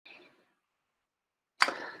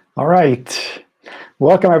All right.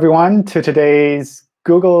 Welcome, everyone, to today's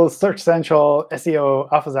Google Search Central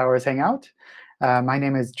SEO Office Hours Hangout. My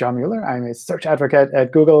name is John Mueller. I'm a search advocate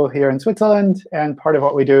at Google here in Switzerland. And part of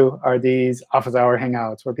what we do are these Office Hour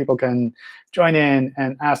Hangouts, where people can join in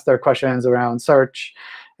and ask their questions around search.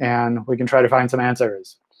 And we can try to find some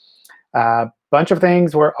answers. A bunch of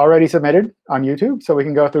things were already submitted on YouTube, so we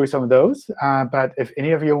can go through some of those. But if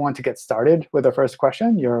any of you want to get started with the first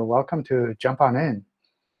question, you're welcome to jump on in.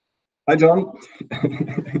 Hi, John.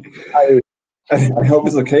 Hi. I hope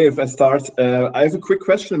it's OK if I start. I have a quick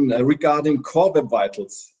question regarding Core Web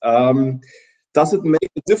Vitals. Does it make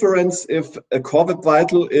a difference if a Core Web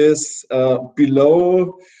Vital is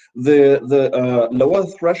below the lower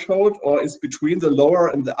threshold, or is between the lower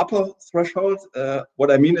and the upper threshold? What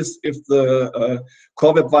I mean is, if the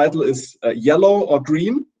Core Web Vital is yellow or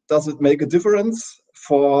green, does it make a difference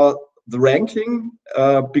for the ranking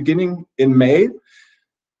beginning in May?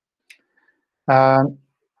 I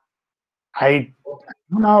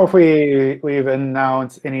don't know if we've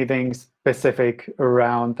announced anything specific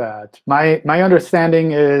around that. My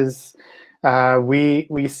understanding is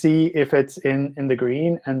we see if it's in the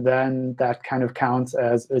green, and then that kind of counts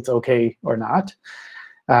as it's OK or not.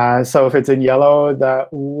 So if it's in yellow, that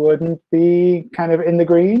wouldn't be kind of in the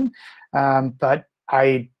green. But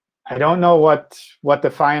I don't know what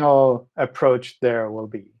the final approach there will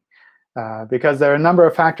be. Because there are a number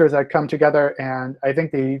of factors that come together. And I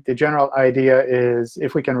think the general idea is,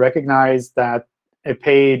 if we can recognize that a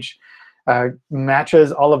page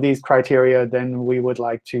matches all of these criteria, then we would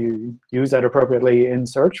like to use that appropriately in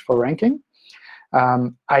search for ranking.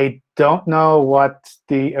 I don't know what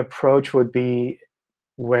the approach would be,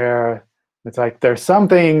 where it's like there's some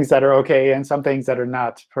things that are OK and some things that are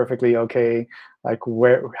not perfectly OK, like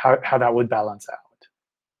how that would balance out.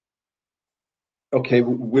 OK,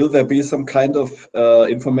 will there be some kind of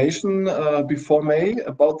information before May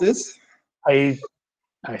about this? I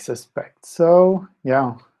suspect so,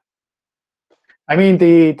 yeah. I mean,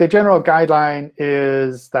 the general guideline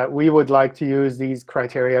is that we would like to use these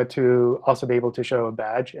criteria to also be able to show a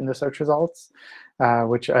badge in the search results,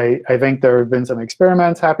 which I think there have been some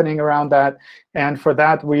experiments happening around that. And for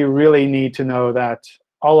that, we really need to know that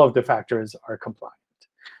all of the factors are compliant.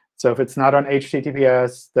 So if it's not on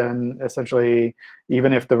HTTPS, then essentially,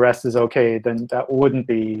 even if the rest is OK, then that wouldn't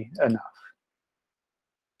be enough.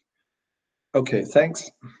 OK,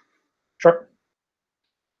 thanks. Sure.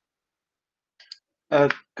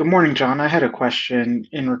 Good morning, John. I had a question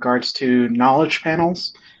in regards to knowledge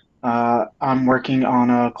panels. I'm working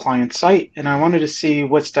on a client site, and I wanted to see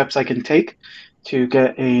what steps I can take to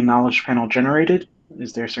get a knowledge panel generated.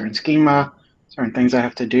 Is there a certain schema, certain things I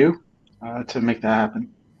have to do to make that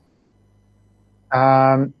happen?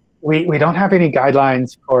 We don't have any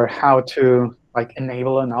guidelines for how to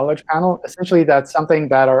enable a knowledge panel. Essentially, that's something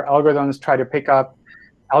that our algorithms try to pick up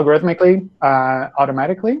algorithmically,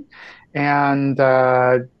 automatically. And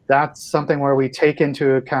that's something where we take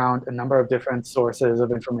into account a number of different sources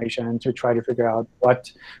of information to try to figure out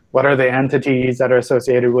what are the entities that are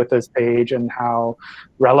associated with this page, and how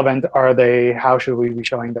relevant are they, how should we be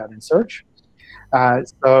showing that in search.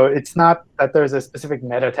 So it's not that there's a specific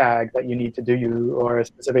meta tag that you need to do, or a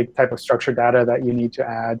specific type of structured data that you need to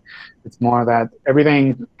add. It's more that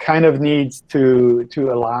everything kind of needs to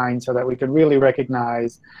align so that we can really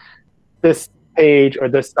recognize this page or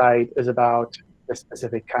this site is about a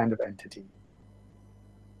specific kind of entity.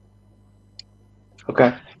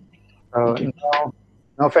 OK. So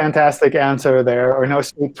no fantastic answer there, or no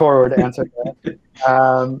straightforward answer there.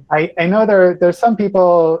 I know there's some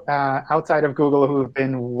people outside of Google who've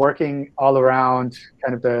been working all around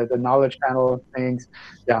kind of the knowledge panel things.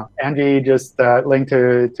 Yeah, Angie just linked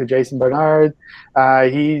to Jason Bernard.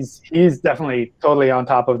 He's definitely totally on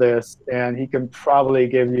top of this, and he can probably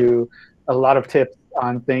give you a lot of tips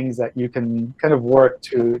on things that you can kind of work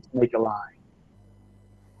to make align.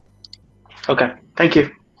 OK, thank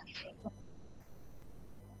you.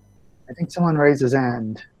 I think someone raised his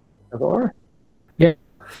hand. Gabor? Yeah.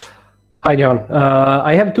 Hi, John.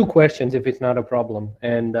 I have two questions, if it's not a problem.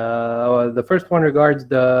 And the first one regards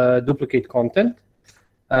the duplicate content.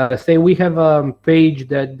 Say we have a page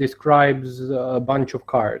that describes a bunch of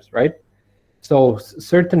cars, right? So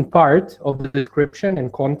certain part of the description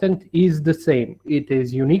and content is the same. It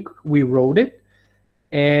is unique. We wrote it.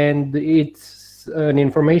 And it's an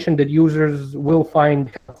information that users will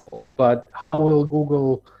find helpful. But how will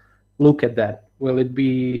Google look at that? Will it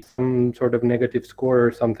be some sort of negative score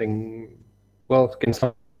or something? Well, can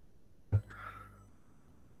some...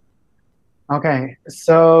 OK,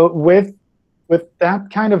 so with with that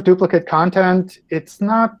kind of duplicate content, it's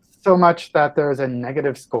not so much that there's a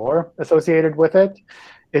negative score associated with it.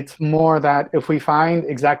 It's more that if we find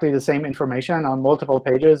exactly the same information on multiple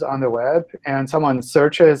pages on the web, and someone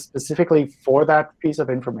searches specifically for that piece of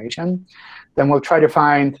information, then we'll try to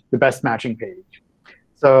find the best matching page.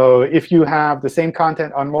 So if you have the same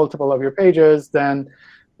content on multiple of your pages, then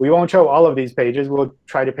we won't show all of these pages. We'll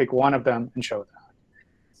try to pick one of them and show that.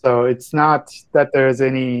 So it's not that there's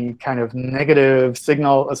any kind of negative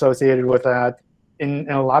signal associated with that. In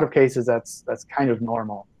a lot of cases, that's kind of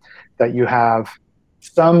normal, that you have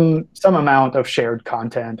some amount of shared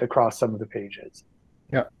content across some of the pages.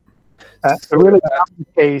 Yeah. A really common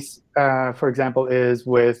case, for example, is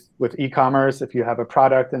with e-commerce. If you have a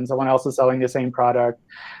product and someone else is selling the same product,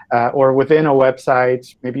 or within a website,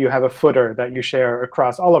 maybe you have a footer that you share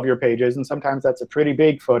across all of your pages, and sometimes that's a pretty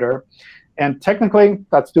big footer. And technically,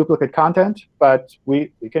 that's duplicate content, but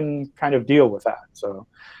we can kind of deal with that. So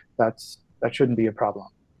that shouldn't be a problem.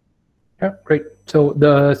 Yeah, great. So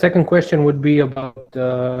the second question would be about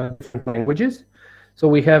different languages. So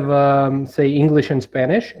we have, say, English and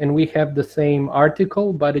Spanish, and we have the same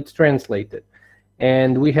article, but it's translated.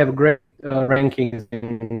 And we have great rankings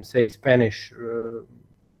in, say, Spanish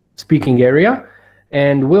speaking area.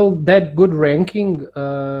 And will that good ranking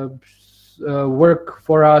work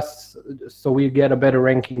for us so we get a better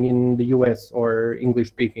ranking in the US or English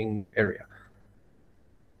speaking area?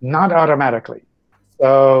 Not automatically.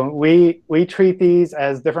 So we treat these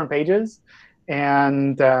as different pages,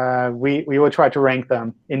 and we will try to rank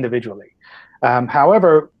them individually.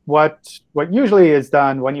 However, what usually is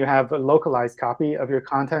done when you have a localized copy of your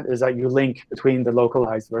content is that you link between the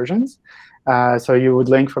localized versions. So you would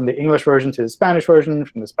link from the English version to the Spanish version,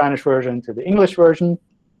 from the Spanish version to the English version.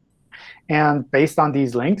 And based on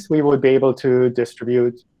these links, we would be able to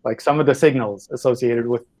distribute like some of the signals associated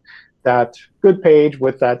with that good page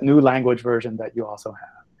with that new language version that you also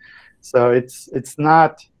have. So it's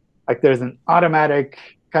not like there's an automatic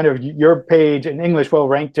kind of your page in English will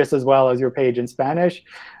rank just as well as your page in Spanish.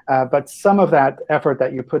 But some of that effort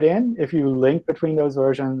that you put in, if you link between those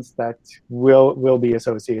versions, that will be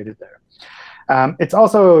associated there. It's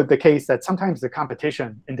also the case that sometimes the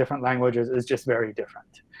competition in different languages is just very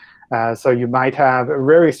different. So you might have a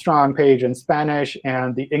very strong page in Spanish,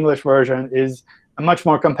 and the English version is a much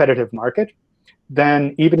more competitive market.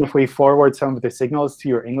 Then even if we forward some of the signals to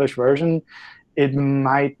your English version, it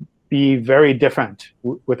might be very different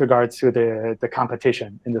with regards to the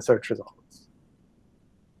competition in the search results.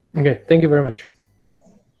 OK, thank you very much.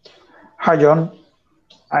 Hi, John.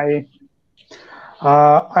 I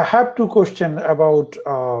have two questions about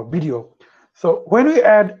video. So when we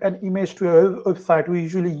add an image to a website, we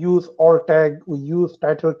usually use alt tag, we use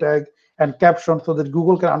title tag, and caption so that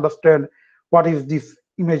Google can understand what is this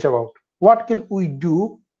image about. What can we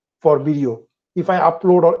do for video? If I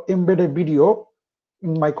upload or embed a video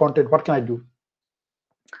in my content, what can I do?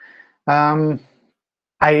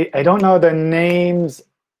 I don't know the names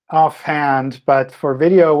offhand, but for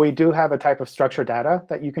video, we do have a type of structured data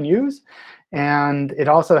that you can use. And it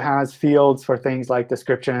also has fields for things like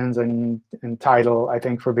descriptions and title, I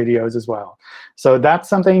think, for videos as well. So that's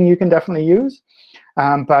something you can definitely use.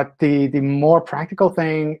 But the more practical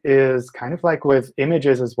thing is kind of like with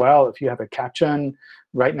images as well. If you have a caption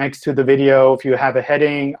right next to the video, if you have a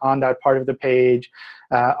heading on that part of the page,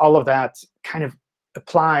 all of that kind of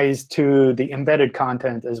applies to the embedded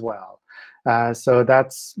content as well. So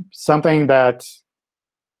that's something that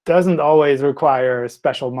doesn't always require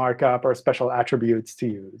special markup or special attributes to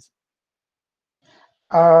use.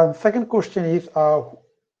 Second question is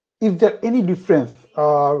there any difference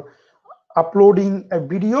uploading a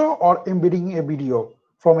video or embedding a video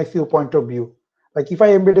from a SEO point of view? Like if I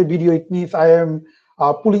embed a video, it means I am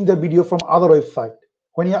pulling the video from other website.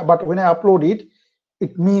 But when I upload it,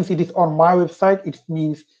 it means it is on my website. It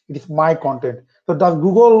means it is my content. So does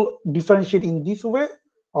Google differentiate in this way,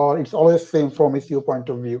 or it's always same from a SEO point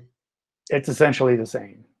of view? It's essentially the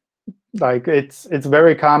same. Like it's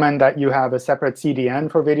very common that you have a separate CDN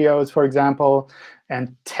for videos, for example,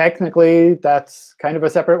 and technically that's kind of a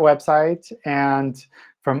separate website. And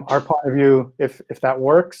from our point of view, if that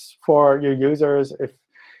works for your users, if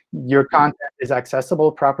your content is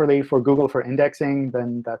accessible properly for Google for indexing,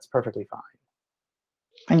 then that's perfectly fine.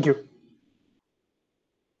 Thank you.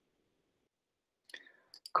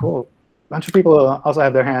 Cool. A bunch of people also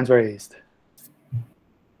have their hands raised.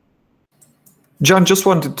 John, just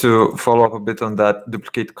wanted to follow up a bit on that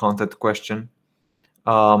duplicate content question.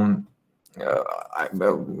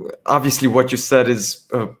 Obviously, what you said is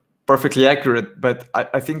perfectly accurate, but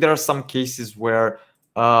I think there are some cases where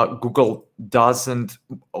Google doesn't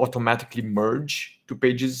automatically merge two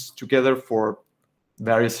pages together for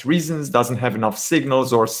various reasons, doesn't have enough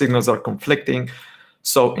signals, or signals are conflicting.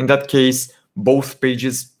 So in that case, both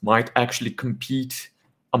pages might actually compete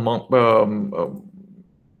among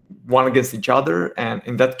one against each other. And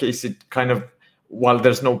in that case, it kind of, while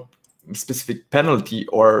there's no specific penalty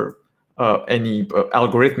or any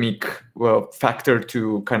algorithmic factor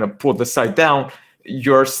to kind of pull the site down,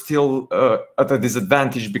 you're still at a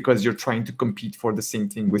disadvantage because you're trying to compete for the same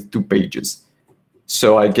thing with two pages.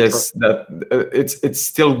 So I guess that it's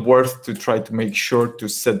still worth to try to make sure to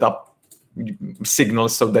set up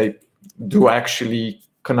signals so they do actually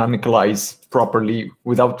canonicalize properly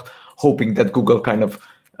without hoping that Google kind of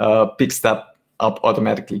picks that up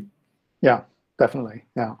automatically. Yeah, definitely.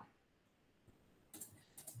 Yeah.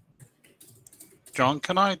 John,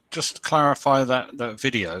 can I just clarify that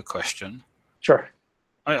video question? Sure.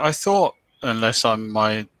 I thought, unless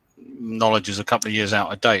my knowledge is a couple of years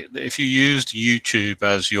out of date, that if you used YouTube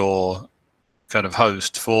as your kind of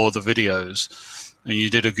host for the videos and you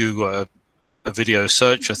did a video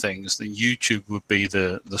search of things, then YouTube would be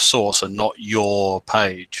the source and not your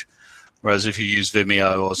page. Whereas if you use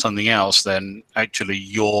Vimeo or something else, then actually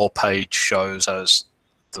your page shows as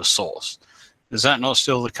the source. Is that not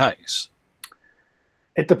still the case?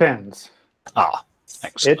 It depends. Ah,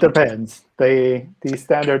 excellent. It depends. The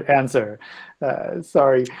standard answer.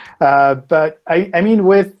 Sorry, but I mean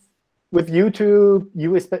with YouTube,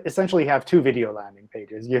 you essentially have two video landing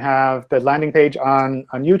pages. You have the landing page on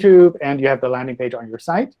YouTube, and you have the landing page on your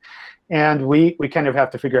site. And we kind of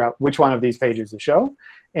have to figure out which one of these pages to show.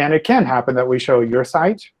 And it can happen that we show your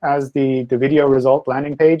site as the video result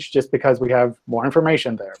landing page just because we have more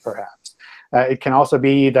information there, perhaps. It can also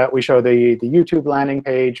be that we show the YouTube landing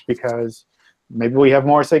page because maybe we have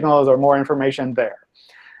more signals or more information there.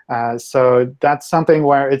 So that's something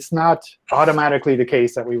where it's not automatically the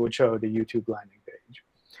case that we would show the YouTube landing page.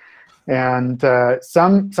 And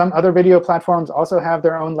some other video platforms also have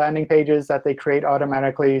their own landing pages that they create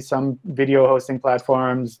automatically. Some video hosting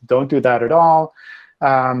platforms don't do that at all.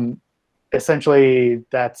 Essentially,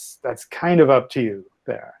 that's kind of up to you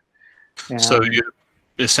there. And so you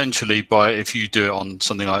essentially, if you do it on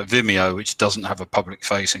something like Vimeo, which doesn't have a public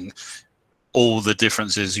facing, all the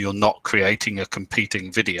difference is you're not creating a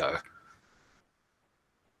competing video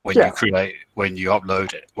when you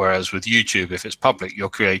upload it. Whereas with YouTube, if it's public, you're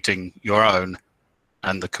creating your own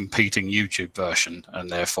and the competing YouTube version, and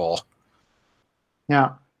therefore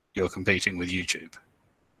you're competing with YouTube.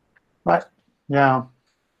 Right. Yeah.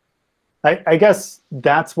 I guess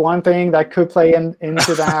that's one thing that could play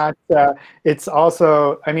into that. It's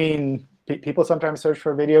also, I mean, people sometimes search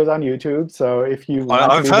for videos on YouTube. So if you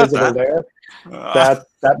want to be visible there,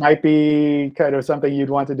 that might be kind of something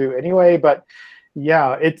you'd want to do anyway. But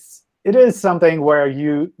yeah, it is something where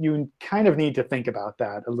you kind of need to think about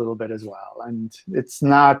that a little bit as well. And it's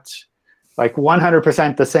not like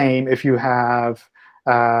 100% the same if you have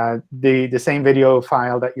the same video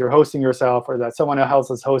file that you're hosting yourself or that someone else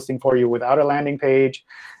is hosting for you without a landing page,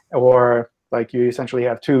 or like you essentially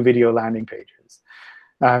have two video landing pages.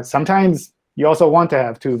 Sometimes you also want to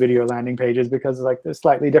have two video landing pages because like there's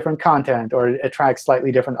slightly different content or it attracts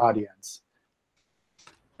slightly different audience.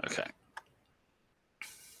 Okay.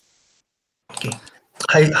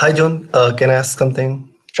 Hi, John. Can I ask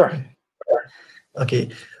something? Sure. Okay.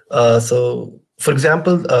 So, for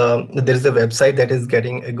example, there is a website that is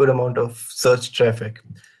getting a good amount of search traffic.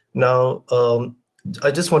 Now,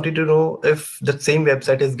 I just wanted to know if that same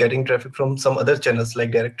website is getting traffic from some other channels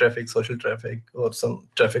like direct traffic, social traffic, or some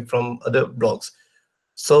traffic from other blogs.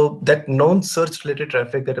 So that non-search related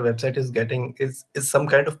traffic that a website is getting is some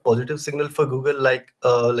kind of positive signal for Google, like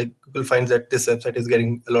Google finds that this website is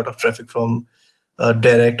getting a lot of traffic from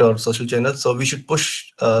direct or social channels. So we should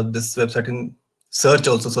push this website in search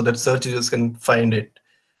also so that search users can find it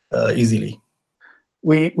easily.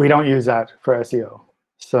 We don't use that for SEO.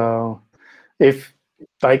 So if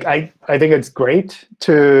like I think it's great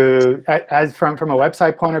to, as from a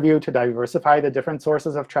website point of view, to diversify the different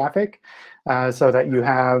sources of traffic so that you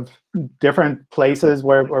have different places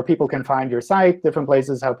where people can find your site, different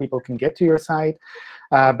places how people can get to your site.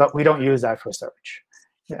 But we don't use that for search.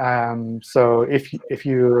 So if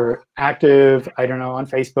you're active, I don't know, on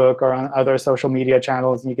Facebook or on other social media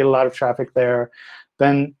channels, and you get a lot of traffic there,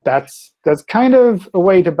 then that's kind of a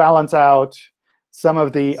way to balance out some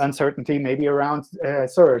of the uncertainty maybe around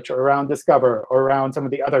search or around discover or around some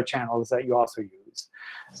of the other channels that you also use.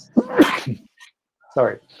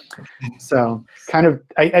 Sorry. So kind of,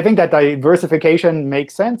 I think that diversification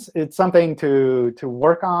makes sense. It's something to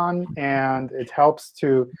work on, and it helps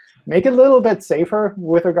to make it a little bit safer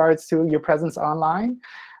with regards to your presence online.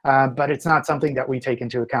 But it's not something that we take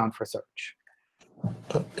into account for search.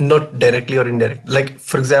 Not directly or indirect. Like,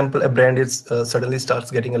 for example, a brand is suddenly starts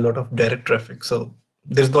getting a lot of direct traffic. So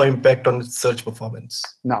there's no impact on its search performance.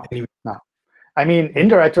 No, anyway. no. I mean,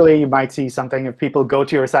 indirectly, you might see something if people go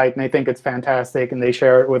to your site and they think it's fantastic and they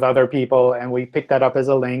share it with other people, and we pick that up as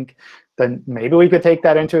a link, then maybe we could take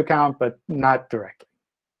that into account, but not directly.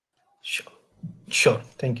 Sure.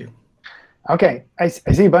 Thank you. OK, I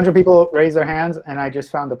see a bunch of people raise their hands, and I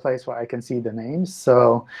just found a place where I can see the names.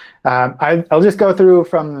 So I'll just go through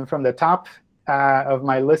from the top of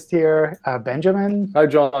my list here. Benjamin. Hi,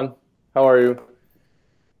 John. How are you?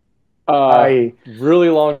 Hi. Really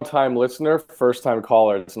long time listener, first time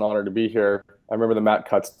caller. It's an honor to be here. I remember the Matt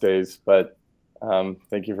Cutts days, but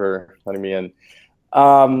thank you for letting me in.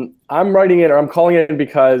 I'm writing in, or I'm calling in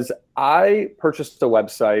because I purchased a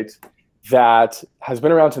website that has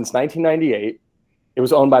been around since 1998. It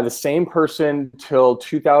was owned by the same person till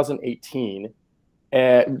 2018.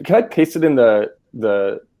 And can I paste it in the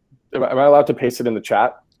am I allowed to paste it in the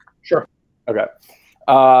chat? Sure. OK.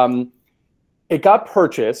 It got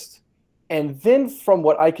purchased. And then from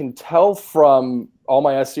what I can tell from all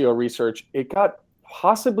my SEO research, it got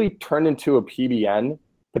possibly turned into a PBN,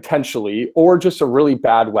 potentially, or just a really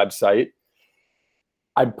bad website.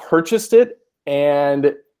 I purchased it,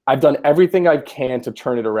 and I've done everything I can to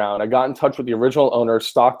turn it around. I got in touch with the original owner,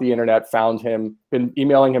 stalked the internet, found him, been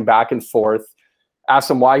emailing him back and forth, asked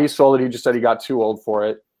him why he sold it. He just said he got too old for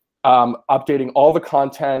it. Updating all the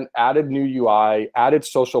content, added new UI, added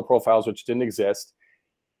social profiles, which didn't exist.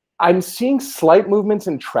 I'm seeing slight movements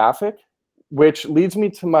in traffic, which leads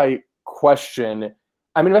me to my question.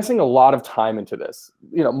 I'm investing a lot of time into this,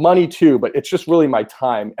 money too, but it's just really my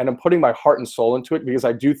time. And I'm putting my heart and soul into it because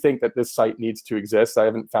I do think that this site needs to exist. I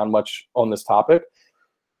haven't found much on this topic.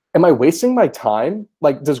 Am I wasting my time?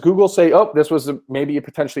 Like, does Google say, oh, this was maybe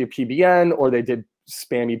potentially a PBN, or they did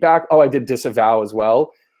spam me back? Oh, I did disavow as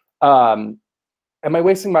well. Am I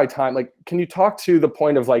wasting my time? Like, can you talk to the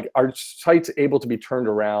point of, like, are sites able to be turned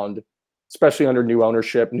around, especially under new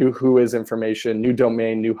ownership, new whois information, new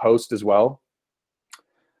domain, new host as well?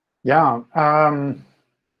 Yeah.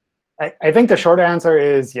 I think the short answer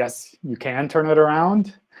is yes, you can turn it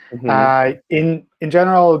around. In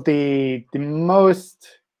general, the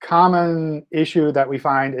most common issue that we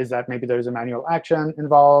find is that maybe there's a manual action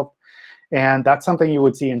involved. And that's something you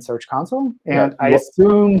would see in Search Console. And I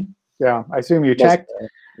assume you checked.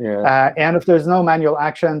 And if there's no manual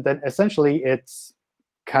action, then essentially it's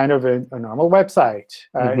kind of a normal website.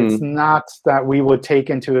 It's not that we would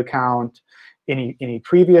take into account any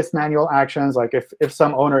previous manual actions. Like if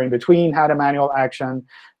some owner in between had a manual action,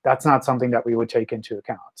 that's not something that we would take into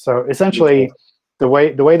account. So essentially, the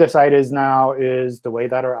way the site is now is the way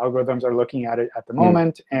that our algorithms are looking at it at the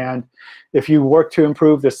moment. And if you work to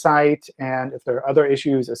improve the site, and if there are other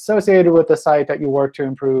issues associated with the site that you work to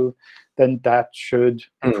improve, then that should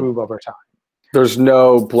improve over time. There's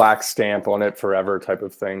no black stamp on it forever type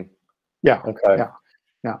of thing. Yeah. OK.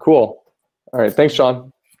 Yeah. Cool. All right. Thanks,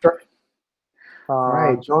 John. Sure. All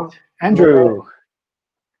right, John. Andrew.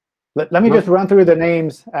 Let me just run through the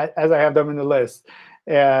names as I have them in the list.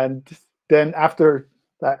 And then after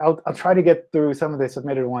that, I'll try to get through some of the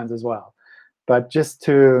submitted ones as well. But just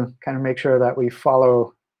to kind of make sure that we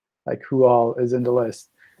follow like who all is in the list.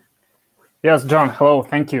 Yes, John. Hello.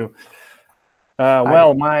 Thank you.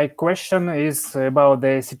 Well, my question is about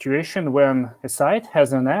the situation when a site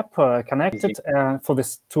has an app connected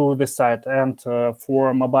to the site, and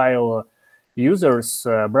for mobile users,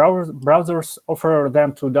 browsers offer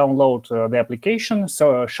them to download the application,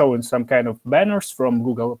 so showing some kind of banners from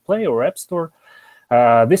Google Play or App Store.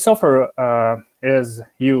 This offer, as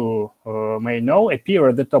you may know, appear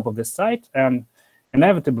at the top of the site, and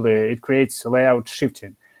inevitably it creates layout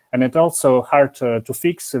shifting. And it's also hard to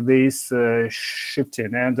fix this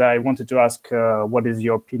shifting. And I wanted to ask, what is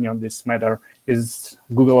your opinion on this matter? Is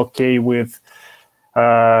Google OK with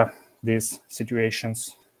these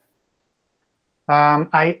situations?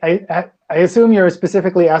 I assume you're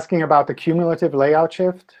specifically asking about the cumulative layout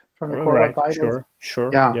shift from the core web vitals.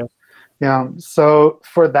 Sure. Yeah. So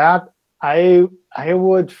for that, I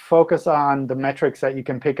would focus on the metrics that you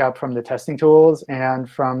can pick up from the testing tools and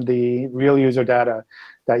from the real user data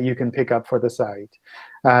that you can pick up for the site.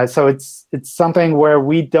 So it's something where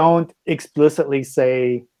we don't explicitly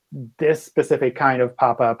say this specific kind of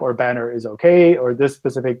pop-up or banner is OK, or this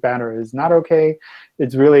specific banner is not OK.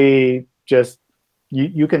 It's really just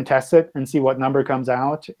you can test it and see what number comes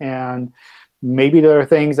out. And maybe there are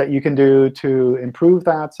things that you can do to improve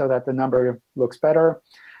that so that the number looks better.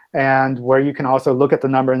 And where you can also look at the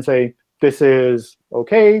number and say, this is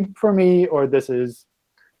OK for me, or this is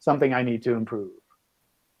something I need to improve.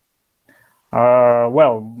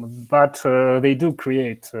 Well, but they do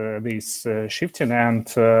create this shifting, and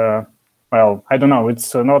well, I don't know.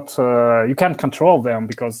 It's not you can't control them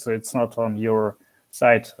because it's not on your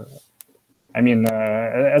site. I mean,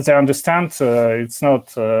 as I understand, it's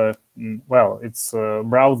not well. It's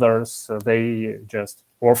browsers. They just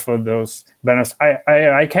offer those banners.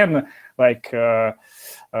 I can like I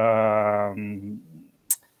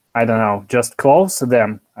don't know, just close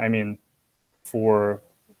them. I mean, for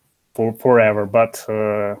forever, but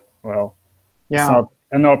well, yeah, it's not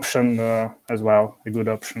an option as well, a good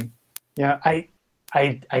option. Yeah, I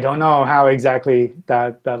don't know how exactly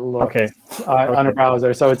that looks on a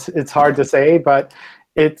browser, so it's hard to say, but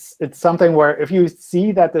it's something where if you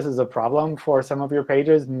see that this is a problem for some of your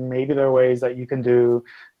pages, maybe there are ways that you can do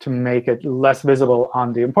to make it less visible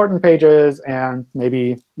on the important pages and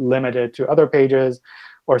maybe limit it to other pages,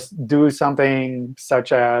 or do something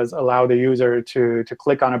such as allow the user to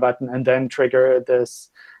click on a button and then trigger this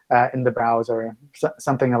in the browser,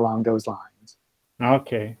 something along those lines.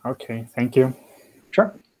 OK, thank you.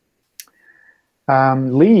 Sure.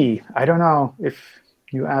 Lee, I don't know if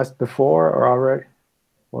you asked before or already,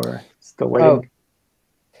 or still waiting. Oh.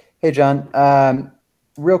 Hey, John.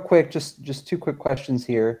 Real quick, just two quick questions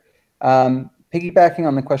here. Piggybacking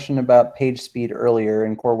on the question about page speed earlier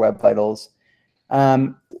in Core Web Vitals,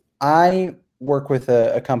 I work with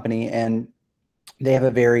a company, and they have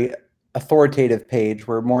a very authoritative page.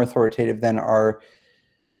 We're more authoritative than our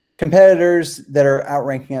competitors that are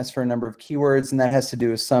outranking us for a number of keywords, and that has to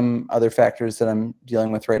do with some other factors that I'm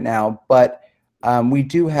dealing with right now. But we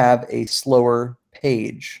do have a slower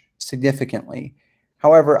page significantly.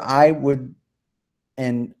 However, I would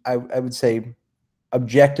say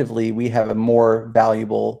objectively, we have a more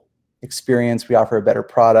valuable experience. We offer a better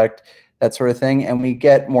product, that sort of thing, and we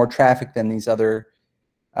get more traffic than these other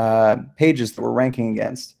pages that we're ranking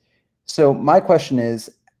against. So my question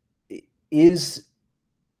is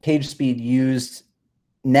page speed used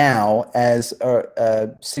now as a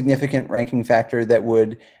significant ranking factor that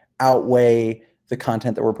would outweigh the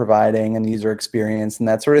content that we're providing and the user experience and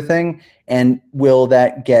that sort of thing? And will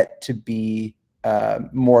that get to be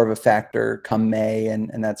more of a factor come May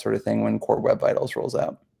and that sort of thing when Core Web Vitals rolls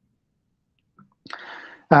out?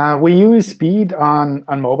 We use speed on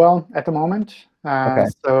mobile at the moment.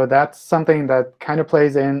 So that's something that kind of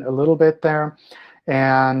plays in a little bit there.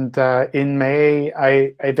 And in May,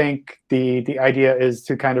 I think the idea is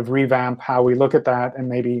to kind of revamp how we look at that. And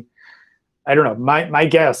maybe, I don't know, my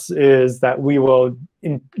guess is that we will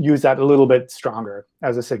use that a little bit stronger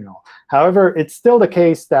as a signal. However, it's still the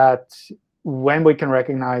case that when we can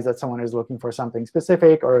recognize that someone is looking for something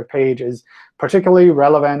specific, or a page is particularly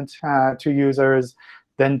relevant to users,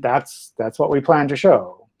 then that's what we plan to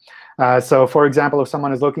show. So for example, if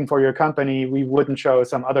someone is looking for your company, we wouldn't show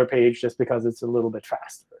some other page just because it's a little bit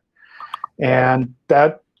faster. And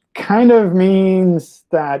that kind of means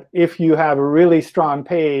that if you have a really strong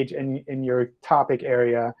page in your topic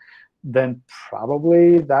area, then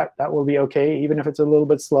probably that will be OK, even if it's a little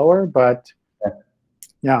bit slower. But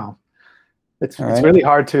yeah, it's really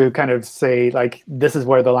hard to kind of say, like, this is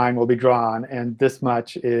where the line will be drawn, and this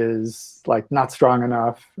much is like not strong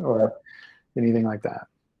enough, or anything like that.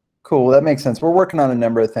 Cool. That makes sense. We're working on a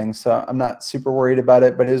number of things, so I'm not super worried about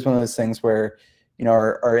it. But it is one of those things where, you know,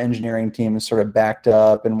 our engineering team is sort of backed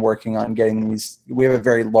up and working on getting these. We have a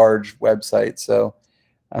very large website, so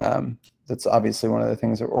that's obviously one of the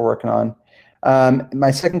things that we're working on.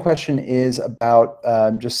 My second question is about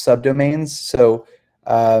just subdomains. So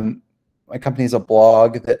my company is a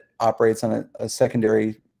blog that operates on a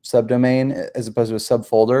secondary subdomain as opposed to a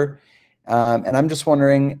subfolder. And I'm just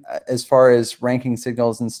wondering, as far as ranking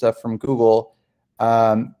signals and stuff from Google,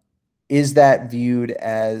 is that viewed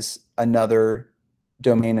as another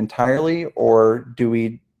domain entirely, or do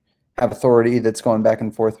we have authority that's going back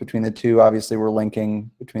and forth between the two? Obviously, we're linking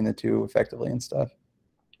between the two effectively and stuff.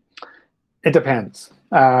 It depends.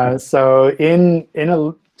 So in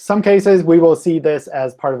some cases, we will see this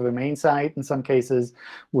as part of the main site. In some cases,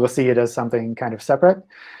 we'll see it as something kind of separate.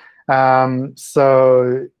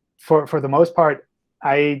 So for the most part,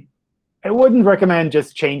 I wouldn't recommend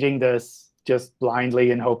just changing this just blindly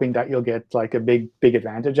and hoping that you'll get like a big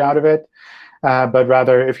advantage out of it. But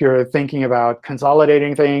rather, if you're thinking about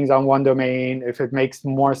consolidating things on one domain, if it makes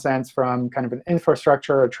more sense from kind of an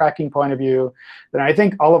infrastructure or tracking point of view, then I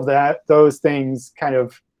think all of those things kind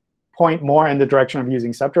of point more in the direction of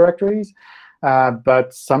using subdirectories. But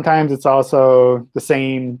sometimes it's also the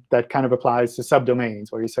same that kind of applies to subdomains,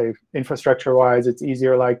 where you say infrastructure-wise, it's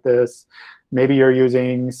easier like this. Maybe you're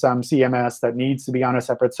using some CMS that needs to be on a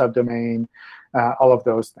separate subdomain, all of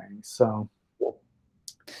those things. So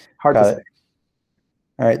hard to say.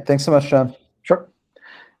 All right. Thanks so much, John. Sure.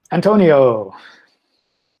 Antonio.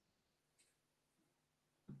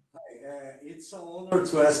 It's an honor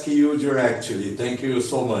to ask you directly. Thank you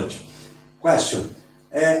so much. Question.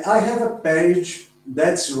 I have a page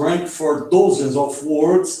that's ranked for dozens of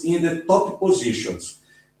words in the top positions.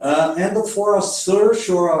 And for a search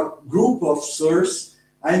or a group of search,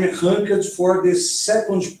 I'm ranked for the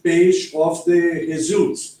second page of the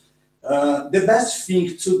results. The best thing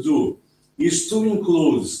to do is to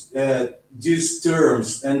include these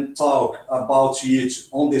terms and talk about it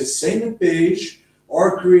on the same page,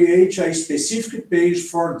 or create a specific page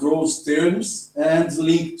for those terms and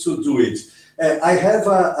link to do it. I have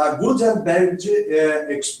a good and bad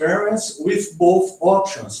experience with both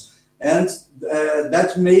options, and that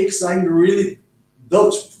makes I'm really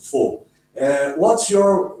doubtful. What's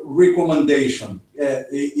your recommendation?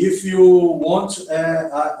 If you want,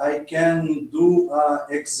 I can do an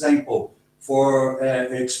example for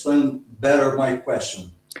explain better my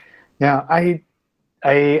question. Yeah, I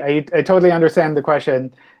totally understand the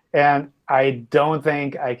question, and I don't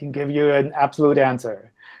think I can give you an absolute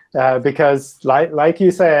answer. Because like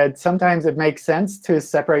you said, sometimes it makes sense to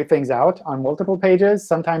separate things out on multiple pages.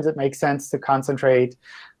 Sometimes it makes sense to concentrate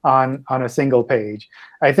on a single page.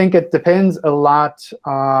 I think it depends a lot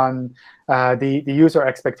on the user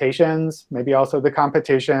expectations, maybe also the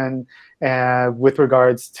competition, with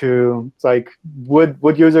regards to, like,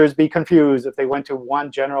 would users be confused if they went to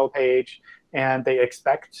one general page and they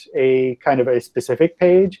expect a kind of a specific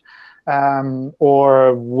page?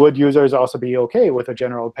 Or would users also be OK with a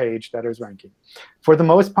general page that is ranking? For the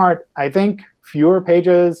most part, I think fewer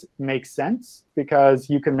pages make sense, because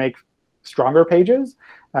you can make stronger pages.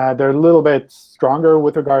 They're a little bit stronger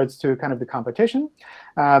with regards to kind of the competition.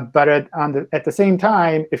 But at the same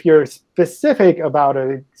time, if you're specific about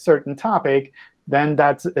a certain topic, then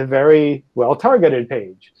that's a very well-targeted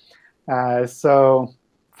page. So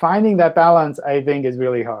finding that balance, I think, is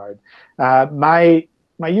really hard.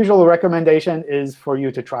 My usual recommendation is for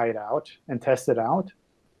you to try it out and test it out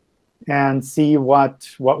and see what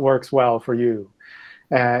works well for you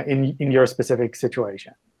in your specific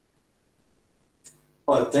situation.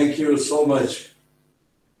 Well, thank you so much.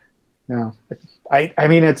 Yeah, I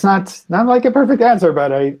mean, it's not like a perfect answer,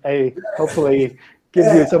 but I hopefully give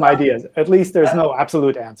you some ideas. At least there's no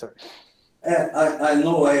absolute answer. I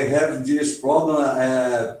know I have this problem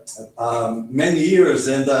many years,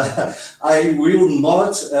 and I will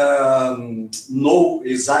not know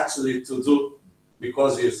exactly to do,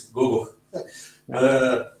 because it's Google.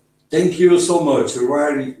 Thank you so much.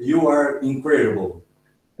 You are incredible.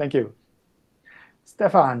 Thank you.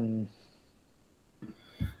 Stefan.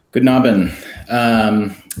 Good Abend.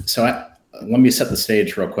 Let me set the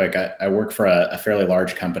stage real quick. I work for a fairly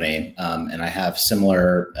large company, and I have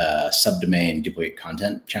similar subdomain duplicate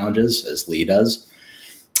content challenges as Lee does.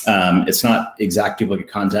 It's not exact duplicate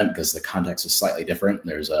content because the context is slightly different.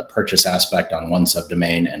 There's a purchase aspect on one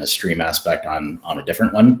subdomain and a stream aspect on a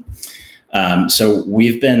different one. So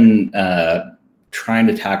we've been trying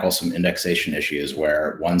to tackle some indexation issues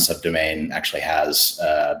where one subdomain actually has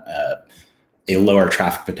a lower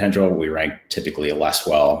traffic potential. We rank typically less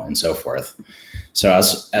well, and so forth. So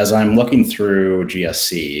as I'm looking through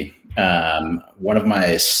GSC, one of my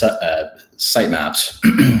sitemaps,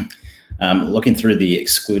 looking through the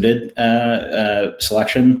excluded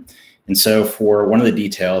selection. And so for one of the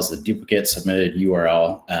details, the duplicate submitted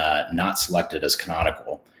URL not selected as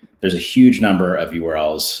canonical, there's a huge number of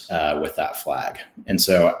URLs with that flag. And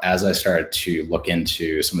so as I started to look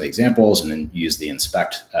into some of the examples and then use the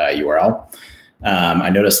inspect URL, I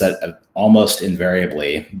noticed that almost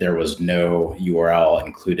invariably there was no URL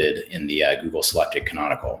included in the Google selected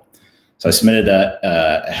canonical. So I submitted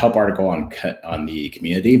a help article on the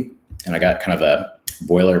community, and I got kind of a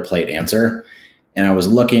boilerplate answer. And I was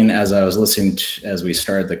looking as I was listening as we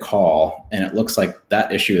started the call, and it looks like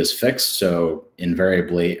that issue is fixed. So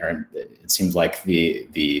invariably, or it seems like the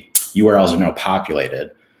URLs are now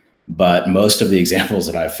populated, but most of the examples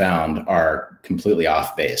that I've found are completely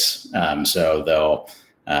off base. So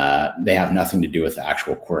they have nothing to do with the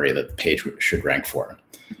actual query that the page should rank for.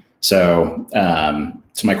 So,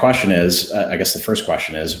 so my question is, I guess the first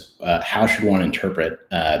question is, how should one interpret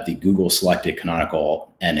the Google selected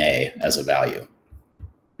canonical NA as a value?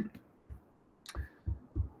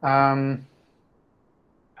 I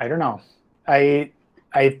don't know.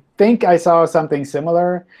 I think I saw something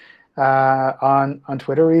similar on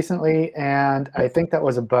Twitter recently, and I think that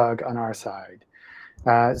was a bug on our side.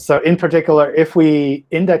 So in particular, if we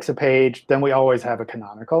index a page, then we always have a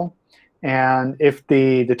canonical. And if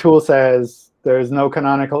the tool says there's no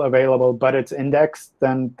canonical available, but it's indexed,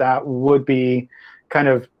 then that would be kind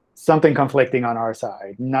of something conflicting on our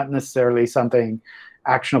side, not necessarily something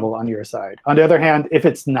actionable on your side. On the other hand, if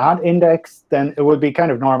it's not indexed, then it would be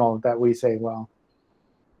kind of normal that we say, well,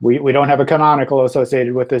 we don't have a canonical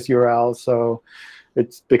associated with this URL, so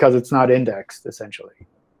it's because it's not indexed, essentially.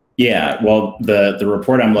 Yeah, well, the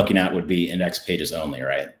report I'm looking at would be index pages only,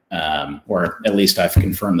 right? Or at least I've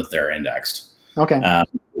confirmed that they're indexed. OK.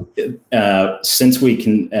 Since we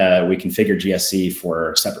configure GSC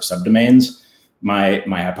for separate subdomains, my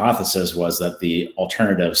hypothesis was that the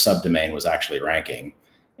alternative subdomain was actually ranking,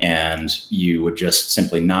 and you would just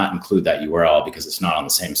simply not include that URL because it's not on the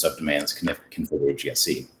same subdomain that's configured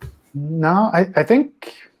GSC. No, I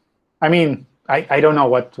think, I mean, I don't know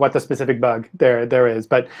what the specific bug there is,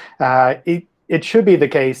 but it should be the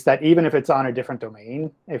case that even if it's on a different domain,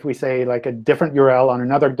 if we say like a different URL on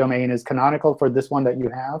another domain is canonical for this one that you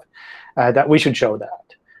have, that we should show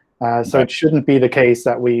that. So it shouldn't be the case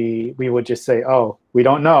that we would just say, oh, we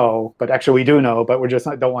don't know, but actually we do know, but we just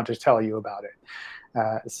don't want to tell you about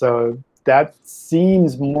it. So that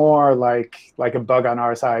seems more like a bug on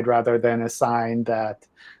our side rather than a sign that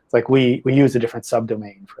it's like we use a different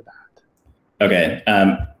subdomain for that. OK.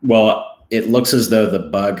 Well, it looks as though the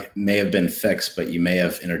bug may have been fixed, but you may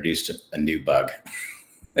have introduced a new bug.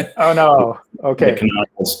 Oh, no. OK. The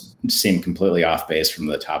canonicals seem completely off base from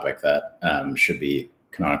the topic that should be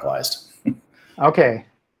canonicalized. OK.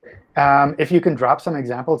 If you can drop some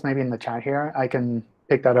examples maybe in the chat here, I can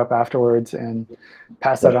pick that up afterwards and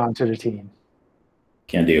pass that on to the team.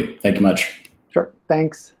 Can do. Thank you much. Sure.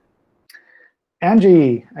 Thanks.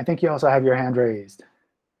 Angie, I think you also have your hand raised.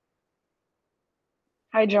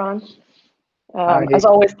 Hi, John. As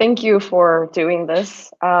always, thank you for doing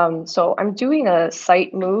this. So I'm doing a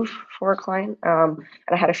site move for a client, and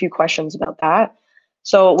I had a few questions about that.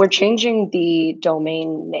 So we're changing the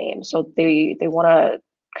domain name. So they want to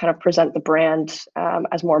kind of present the brand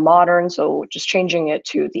as more modern. So just changing it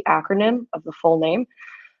to the acronym of the full name.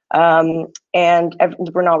 And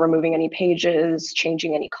we're not removing any pages,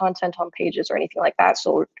 changing any content on pages or anything like that.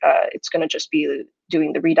 So it's going to just be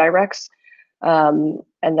doing the redirects. And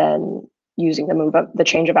then using the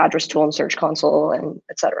change of address tool in Search Console, and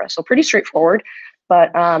et cetera. So pretty straightforward.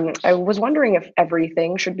 But I was wondering if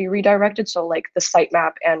everything should be redirected. So like the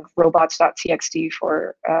sitemap and robots.txt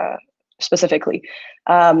for specifically,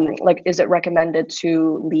 like is it recommended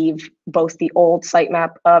to leave both the old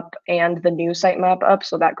sitemap up and the new sitemap up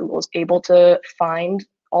so that Google is able to find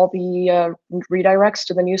all the redirects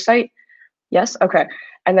to the new site? Yes? OK.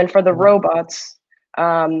 And then for the robots,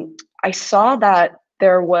 I saw that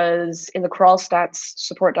there was, in the crawl stats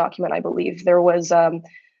support document, I believe, there was,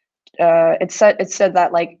 it said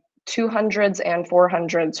that like 200s and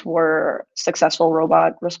 400s were successful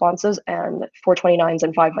robot responses and 429s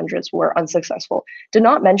and 500s were unsuccessful. Did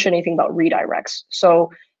not mention anything about redirects.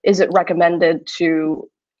 So is it recommended to,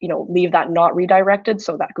 leave that not redirected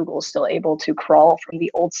so that Google is still able to crawl from the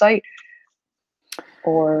old site?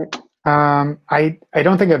 Or I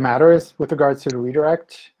don't think it matters with regards to the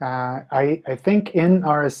redirect. I think in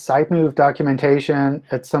our site move documentation,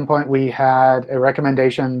 at some point we had a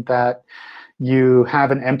recommendation that you have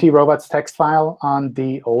an empty robots text file on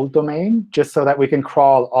the old domain, just so that we can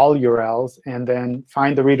crawl all URLs and then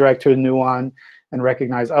find the redirect to a new one and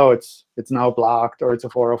recognize, oh, it's now blocked or it's a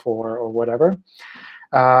 404 or whatever.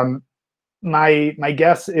 My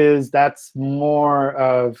guess is that's more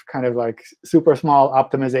of kind of like super small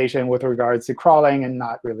optimization with regards to crawling and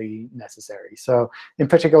not really necessary. So in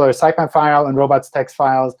particular, sitemap file and robots text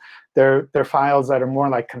files, they're files that are more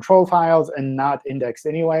like control files and not indexed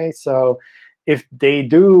anyway. So if they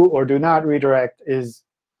do or do not redirect,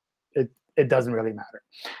 it doesn't really matter.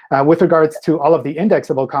 With regards to all of the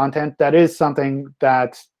indexable content, that is something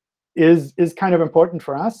that is kind of important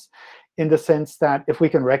for us, in the sense that if we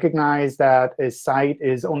can recognize that a site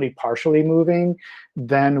is only partially moving,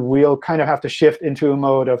 then we'll kind of have to shift into a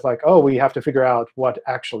mode of like, oh, we have to figure out what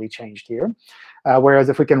actually changed here. Whereas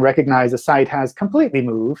if we can recognize a site has completely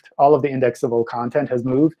moved, all of the indexable content has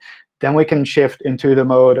moved, then we can shift into the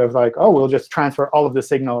mode of like, oh, we'll just transfer all of the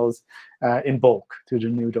signals in bulk to the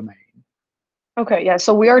new domain. OK, yeah.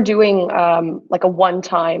 So we are doing like a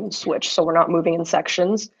one-time switch. So we're not moving in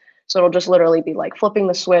sections. So it'll just literally be like flipping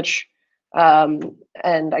the switch.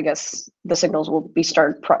 And I guess the signals will be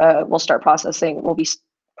will be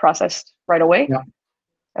processed right away. Yeah.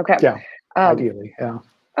 OK. Yeah. Ideally, yeah.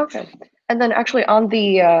 Okay. And then actually on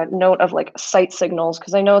the note of like site signals,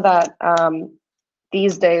 because I know that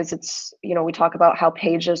these days it's, we talk about how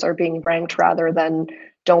pages are being ranked rather than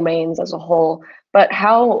domains as a whole, but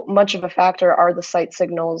how much of a factor are the site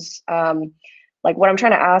signals? Like what I'm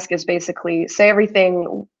trying to ask is basically say we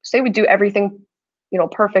do everything,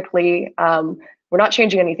 perfectly. We're not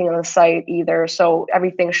changing anything on the site either. So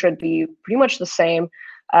everything should be pretty much the same.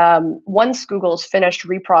 Once Google's finished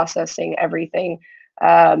reprocessing everything,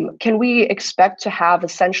 can we expect to have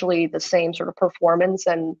essentially the same sort of performance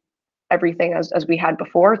and everything as we had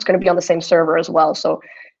before? It's going to be on the same server as well. So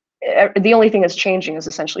the only thing that's changing is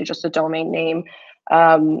essentially just a domain name.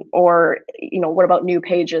 Or, what about new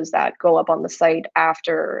pages that go up on the site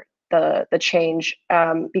after the change?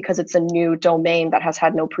 Because it's a new domain that has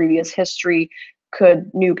had no previous history,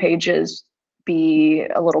 could new pages be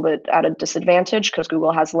a little bit at a disadvantage because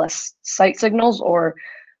Google has less site signals? Or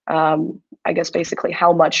I guess basically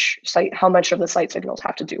how much of the site signals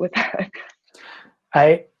have to do with that?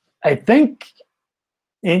 I think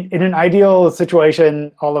in an ideal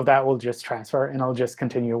situation, all of that will just transfer and it'll just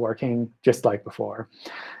continue working just like before.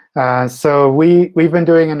 So we've been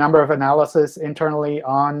doing a number of analysis internally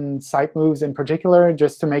on site moves in particular,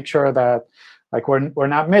 just to make sure that like we're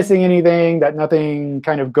not missing anything, that nothing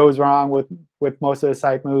kind of goes wrong with most of the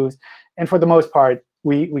site moves. And for the most part,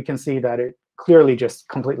 we can see that it clearly just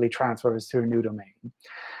completely transfers to a new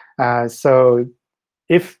domain. So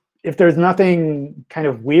if there's nothing kind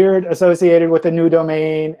of weird associated with a new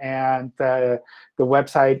domain and the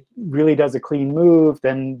website really does a clean move,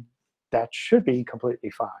 then that should be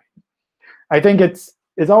completely fine. I think it's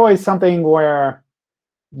always something where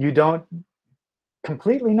you don't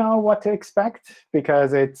completely know what to expect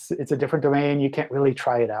because it's a different domain. You can't really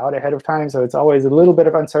try it out ahead of time. So it's always a little bit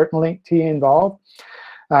of uncertainty involved.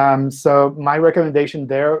 So my recommendation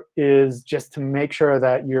there is just to make sure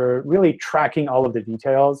that you're really tracking all of the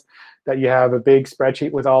details, that you have a big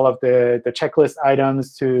spreadsheet with all of the checklist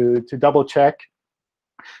items to double check,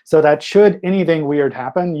 so that should anything weird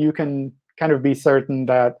happen, you can kind of be certain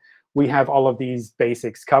that we have all of these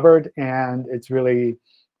basics covered, and it's really,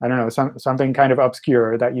 I don't know, something kind of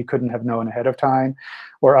obscure that you couldn't have known ahead of time.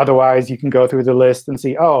 Or otherwise, you can go through the list and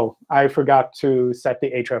see, oh, I forgot to set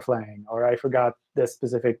the hreflang, or I forgot this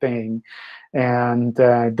specific thing. And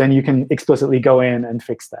then you can explicitly go in and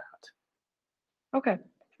fix that. OK,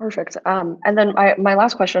 perfect. And then my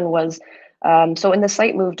last question was, so in the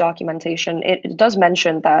site move documentation, it does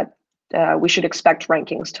mention that we should expect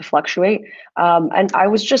rankings to fluctuate. And I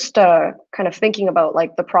was just kind of thinking about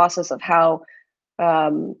like the process of how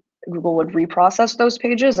Google would reprocess those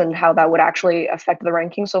pages and how that would actually affect the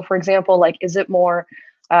ranking. So for example, like, is it more,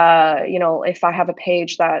 if I have a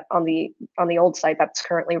page that on the old site that's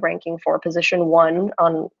currently ranking for position 1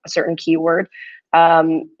 on a certain keyword,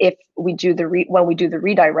 if we do when we do the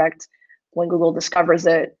redirect, when Google discovers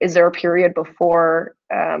it, is there a period before,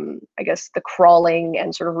 I guess, the crawling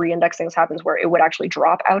and sort of reindexing happens where it would actually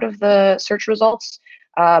drop out of the search results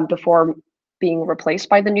before being replaced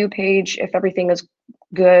by the new page if everything is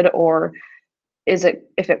good? Or is it,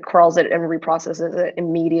 if it crawls it and reprocesses it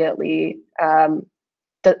immediately,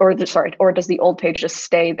 or does the old page just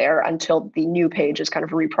stay there until the new page is kind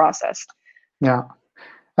of reprocessed? Yeah.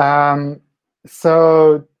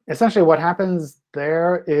 So essentially what happens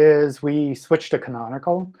there is we switch to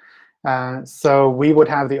canonical. So we would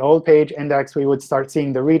have the old page index. We would start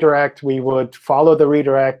seeing the redirect. We would follow the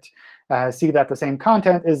redirect, see that the same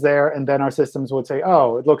content is there, and then our systems would say,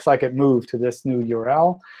 oh, it looks like it moved to this new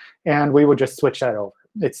URL. And we would just switch that over.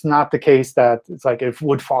 It's not the case that it's like it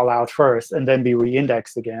would fall out first and then be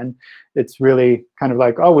reindexed again. It's really kind of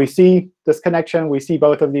like, oh, we see this connection. We see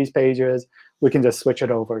both of these pages. We can just switch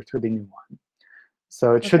it over to the new one.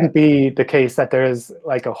 So it shouldn't be the case that there's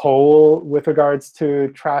like a hole with regards to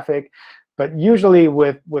traffic. But usually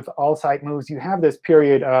with all site moves, you have this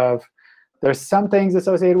period of there's some things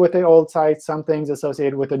associated with the old site, some things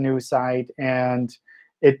associated with the new site. And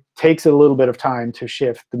it takes a little bit of time to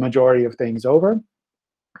shift the majority of things over.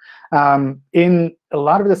 In a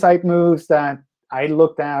lot of the site moves that I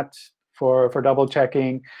looked at for double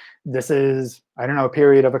checking, this is, I don't know, a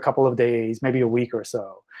period of a couple of days, maybe a week or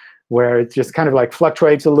so, where it just kind of like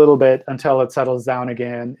fluctuates a little bit until it settles down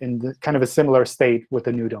again in kind of a similar state with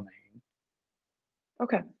the new domain.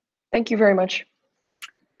 OK, thank you very much.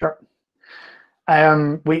 Sure.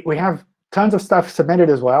 We have tons of stuff submitted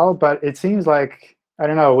as well, but it seems like, I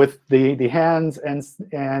don't know, with the hands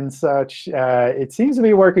and such, it seems to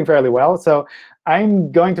be working fairly well. So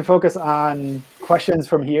I'm going to focus on questions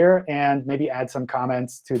from here and maybe add some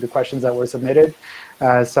comments to the questions that were submitted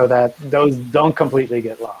so that those don't completely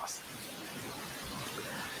get lost.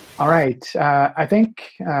 All right. I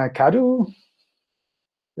think Kadu,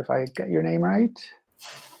 if I get your name right.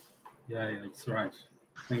 Yeah, it's right.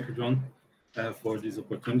 Thank you, John, for this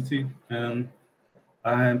opportunity. And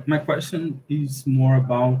my question is more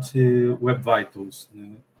about Web Vitals,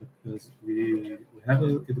 because we have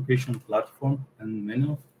an education platform, and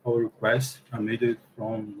many of our requests are made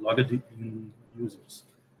from logged-in users.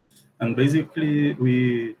 And basically,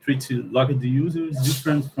 we treat logged users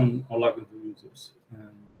different from unlogged users. And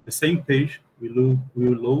the same page, we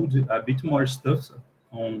load a bit more stuff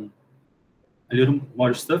on a little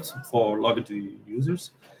more stuff for logged users,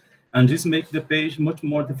 and this makes the page much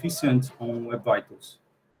more efficient on Web Vitals.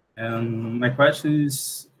 And my question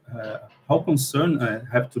is, how concerned I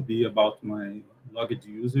have to be about my logged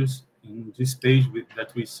users in this page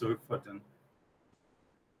that we serve for them?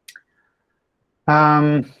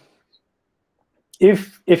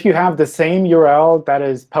 If you have the same URL that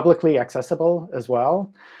is publicly accessible as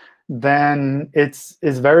well, then it's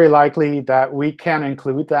very likely that we can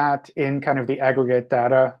include that in kind of the aggregate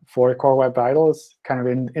data for Core Web Vitals, kind of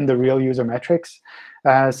in the real user metrics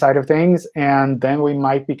side of things. And then we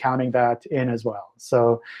might be counting that in as well.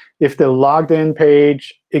 So if the logged in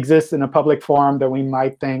page exists in a public form, then we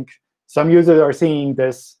might think some users are seeing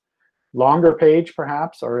this longer page,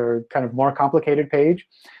 perhaps, or kind of more complicated page.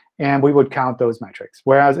 And we would count those metrics.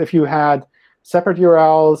 Whereas if you had separate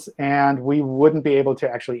URLs and we wouldn't be able to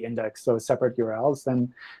actually index those separate URLs,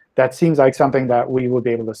 then that seems like something that we would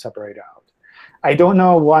be able to separate out. I don't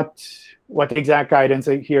know what the exact guidance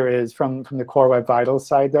here is from the Core Web Vitals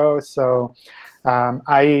side, though. So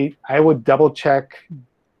I would double check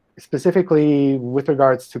specifically with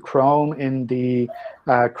regards to Chrome in the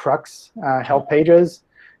Crux help pages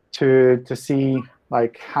to see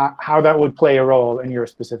like how that would play a role in your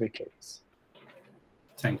specific case.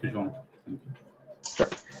 Thank you, John. Thank you. Sure.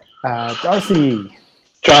 Darcy.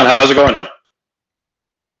 John, how's it going?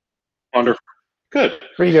 Wonderful. Good.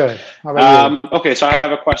 Pretty good. How about you? Okay, so I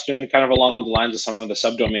have a question kind of along the lines of some of the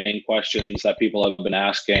subdomain questions that people have been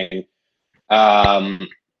asking.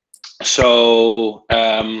 So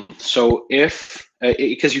if,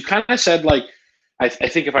 because you kind of said, like, I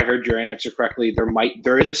think if I heard your answer correctly,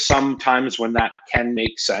 there is some times when that can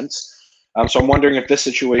make sense. So I'm wondering if this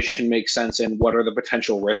situation makes sense and what are the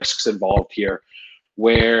potential risks involved here,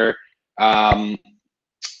 where the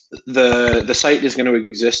site is going to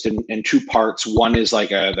exist in two parts. One is like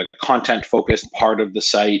the content-focused part of the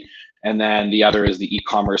site, and then the other is the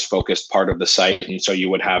e-commerce focused part of the site. And so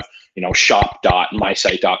you would have, you know,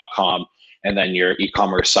 shop.mysite.com, and then your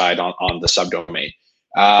e-commerce side on the subdomain.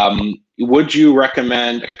 Would you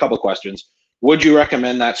recommend, a couple of questions, would you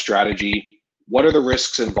recommend that strategy? What are the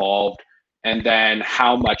risks involved? And then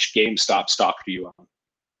how much GameStop stock do you own?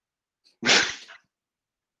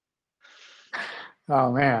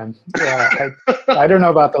 Oh, man. Yeah, I don't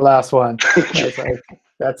know about the last one.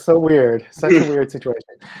 That's so weird. Such a weird situation.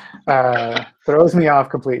 Throws me off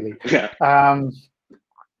completely.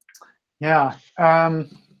 Yeah.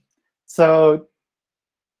 So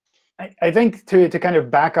I think to kind of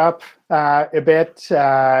back up a bit,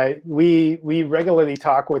 we regularly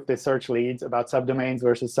talk with the search leads about subdomains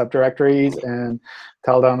versus subdirectories and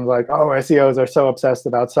tell them, like, oh, SEOs are so obsessed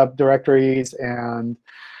about subdirectories and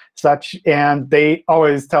such. And they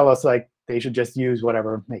always tell us, like, they should just use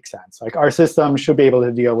whatever makes sense. Like, our system should be able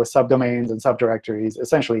to deal with subdomains and subdirectories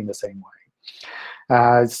essentially in the same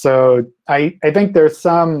way. So I think there's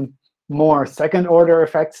some more second-order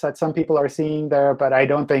effects that some people are seeing there, but I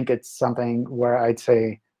don't think it's something where I'd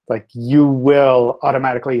say, like, you will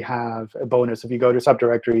automatically have a bonus if you go to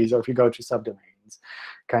subdirectories or if you go to subdomains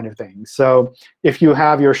kind of thing. So if you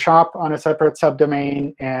have your shop on a separate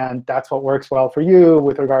subdomain and that's what works well for you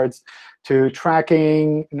with regards to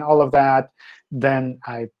tracking and all of that, then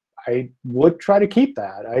I would try to keep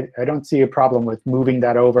that. I don't see a problem with moving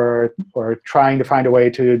that over or trying to find a way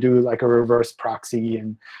to do like a reverse proxy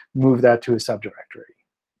and move that to a subdirectory.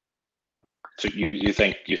 So you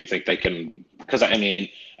think they can, because I mean,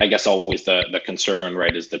 I guess always the concern,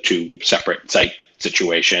 right, is the two separate site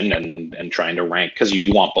situation and trying to rank, because you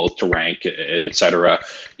want both to rank, et cetera.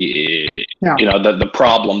 You know, the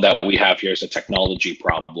problem that we have here is a technology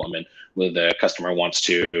problem, and where the customer wants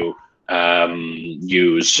to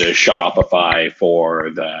use Shopify for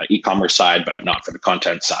the e-commerce side, but not for the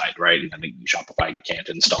content side, right? And then Shopify can't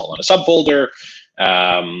install on a subfolder.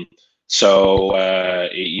 So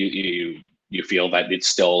you feel that it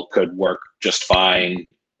still could work just fine.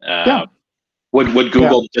 Would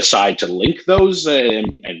Google decide to link those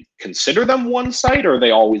and consider them one site, or are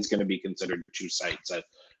they always going to be considered two sites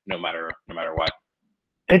no matter what?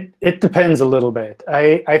 It depends a little bit.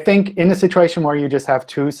 I think in a situation where you just have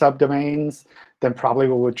 2 subdomains, then probably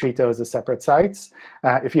we would treat those as separate sites.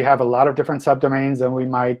 If you have a lot of different subdomains, then we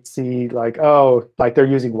might see like, oh, like they're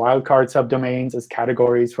using wildcard subdomains as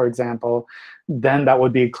categories, for example. Then that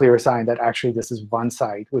would be a clear sign that actually this is one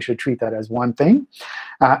site. We should treat that as one thing.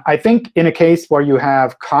 I think in a case where you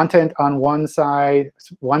have content on one side,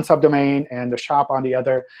 one subdomain, and the shop on the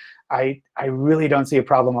other, I really don't see a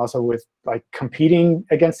problem also with like competing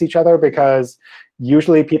against each other, because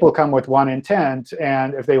usually people come with one intent,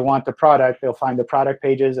 and if they want the product, they'll find the product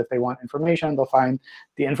pages. If they want information, they'll find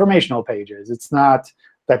the informational pages. It's not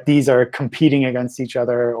that these are competing against each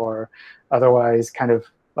other or otherwise kind of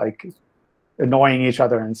like annoying each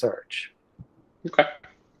other in search. OK,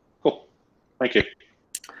 cool. Thank you.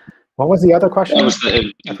 What was the other question? That was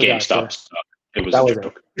the GameStop stuff. It was that a was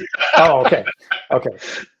joke. it. Oh, OK. OK.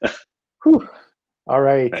 Whew. All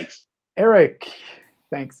right. Thanks. Eric,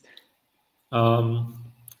 thanks. Can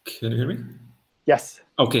you hear me? Yes.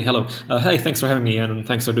 OK, hello. Hey, thanks for having me, and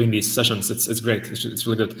thanks for doing these sessions. It's great. It's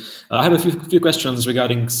really good. I have a few questions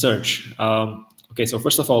regarding search. OK, so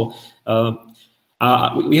first of all,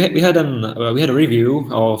 we had a review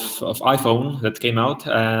of iPhone that came out,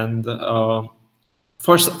 and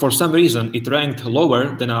for some reason it ranked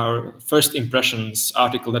lower than our first impressions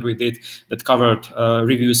article that we did that covered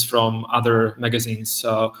reviews from other magazines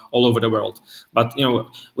all over the world. But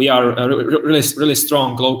we are really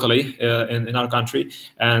strong locally in our country,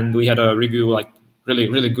 and we had a review, like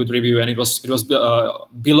really good review, and it was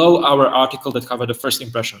below our article that covered the first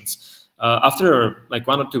impressions. After like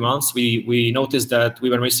 1 or 2 months, we noticed that we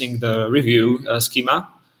were missing the review schema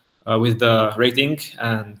with the rating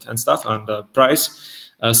and stuff and the price.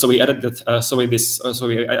 So we added that. So we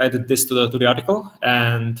added this to the article,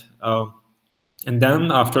 and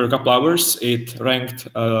then after a couple hours, it ranked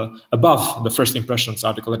above the first impressions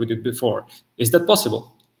article that we did before. Is that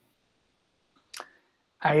possible?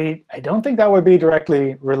 I don't think that would be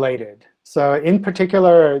directly related. So in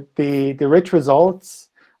particular, the rich results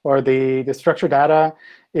or the structured data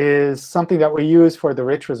is something that we use for the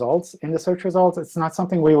rich results in the search results. It's not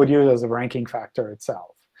something we would use as a ranking factor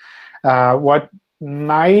itself. What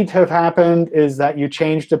might have happened is that you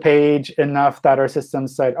changed the page enough that our system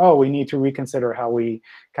said, oh, we need to reconsider how we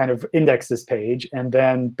kind of index this page. And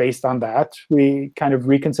then based on that, we kind of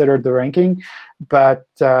reconsidered the ranking. But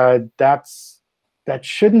that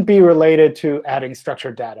shouldn't be related to adding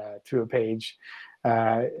structured data to a page,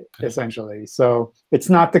 essentially. So it's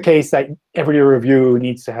not the case that every review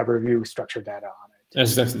needs to have review structured data on it.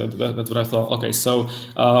 Yes, that's what I thought. OK, so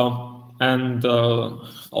and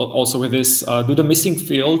also with this, do the missing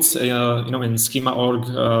fields, in schema.org,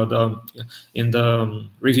 in the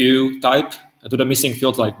review type, do the missing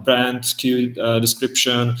fields like brand, SKU,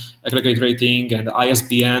 description, aggregate rating, and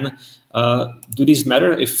ISBN, do these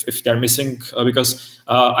matter if they're missing? Because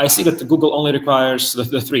I see that Google only requires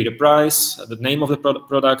the 3: the price, the name of the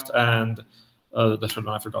product, and the third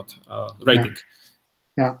one I forgot, rating.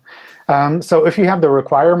 Yeah. So if you have the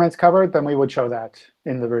requirements covered, then we would show that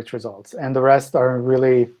in the rich results. And the rest are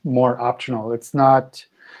really more optional. It's not,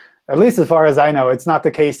 at least as far as I know, it's not the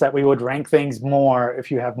case that we would rank things more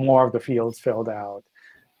if you have more of the fields filled out.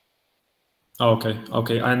 OK.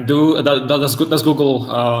 And does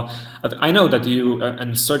Google? I know that you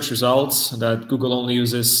in search results that Google only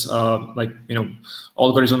uses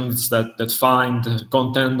algorithms that find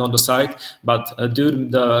content on the site. But do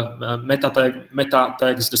the meta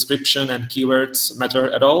tags, description, and keywords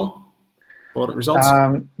matter at all for results?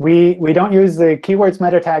 We don't use the keywords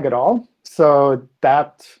meta tag at all. So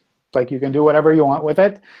that, like, you can do whatever you want with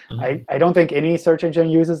it. Mm-hmm. I don't think any search engine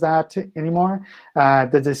uses that anymore.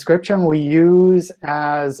 The description we use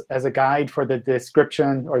as a guide for the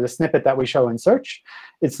description or the snippet that we show in search.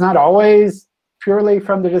 It's not always purely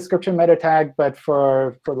from the description meta tag, but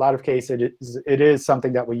for a lot of cases, it is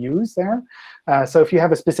something that we use there. So if you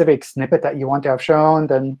have a specific snippet that you want to have shown,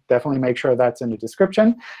 then definitely make sure that's in the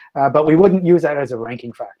description. But we wouldn't use that as a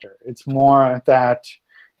ranking factor. It's more that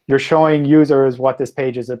you're showing users what this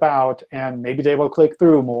page is about, and maybe they will click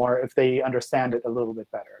through more if they understand it a little bit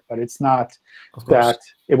better. But it's not that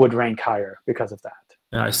it would rank higher because of that.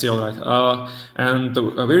 Yeah, I see all right. And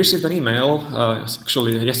we received an email,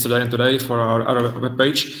 actually yesterday and today, for our web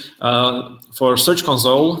page for Search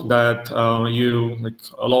Console that you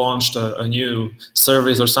launched a new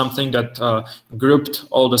service or something that grouped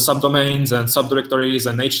all the subdomains and subdirectories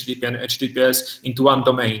and HTTP and HTTPS into one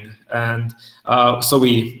domain. And so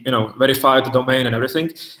we verified the domain and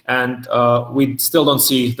everything, and we still don't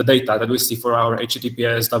see the data that we see for our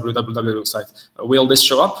HTTPS www site. Will this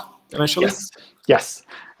show up eventually? Yes.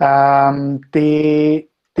 The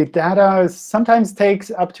the data sometimes takes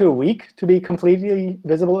up to a week to be completely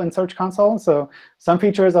visible in Search Console. So some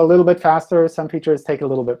features are a little bit faster. Some features take a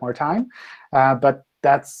little bit more time. But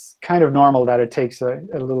that's kind of normal that it takes a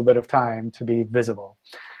little bit of time to be visible.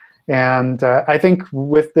 And I think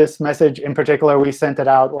with this message in particular, we sent it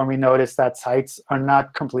out when we noticed that sites are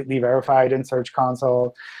not completely verified in Search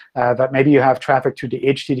Console, that maybe you have traffic to the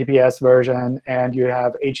HTTPS version and you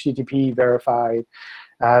have HTTP verified.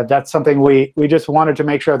 That's something we just wanted to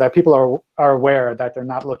make sure that people are aware that they're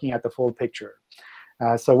not looking at the full picture.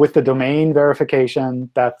 So with the domain verification,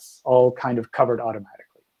 that's all kind of covered automatically.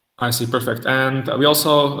 I see, perfect. And we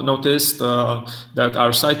also noticed that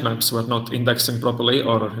our sitemaps were not indexing properly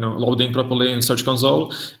or loading properly in Search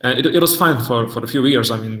Console. And it was fine for a few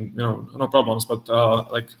years. I mean, no problems. But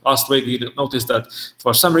like last week, we noticed that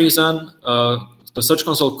for some reason, the Search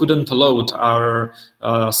Console couldn't load our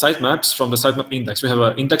sitemaps from the sitemap index. We have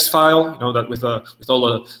an index file, that with all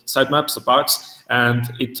the sitemaps, the parts, and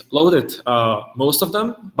it loaded most of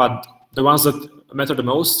them. But the ones that matter the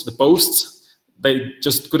most, the posts, they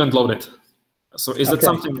just couldn't load it. So is that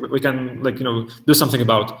something we can do something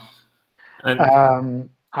about? And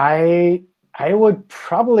I would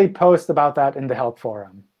probably post about that in the help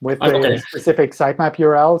forum with the specific sitemap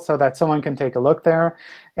URL so that someone can take a look there.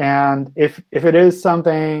 And if it is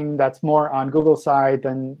something that's more on Google's side,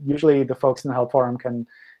 then usually the folks in the help forum can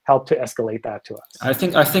help to escalate that to us. I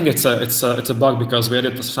think it's a bug because we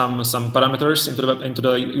added some parameters into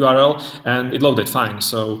the URL and it loaded fine.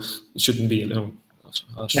 So it shouldn't be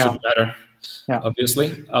should be better. Yeah.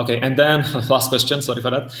 Obviously. Okay. And then last question. Sorry for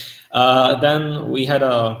that. Then we had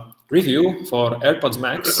a review for AirPods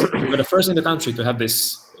Max. We were the first in the country to have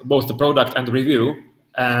this, both the product and the review.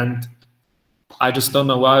 And I just don't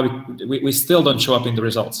know why we still don't show up in the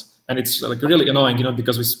results. And it's like really annoying,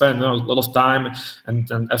 because we spend a lot of time and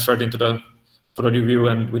effort into the review,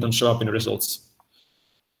 and we don't show up in the results.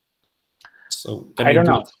 So I don't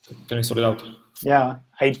know. Can we sort it out? Yeah,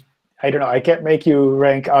 I don't know. I can't make you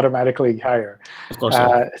rank automatically higher. Of course.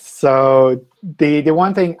 So the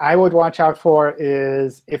one thing I would watch out for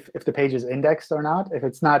is if the page is indexed or not. If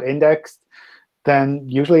it's not indexed, then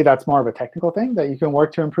usually that's more of a technical thing that you can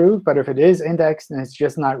work to improve. But if it is indexed and it's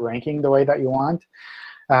just not ranking the way that you want,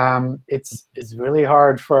 it's really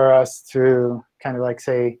hard for us to kind of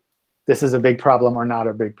say this is a big problem or not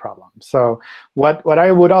a big problem. So what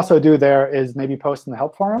I would also do there is maybe post in the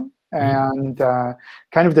help forum and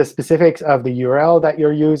kind of the specifics of the URL that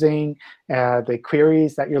you're using, the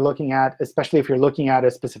queries that you're looking at, especially if you're looking at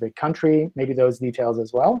a specific country, maybe those details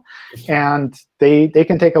as well. And they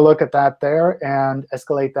can take a look at that there and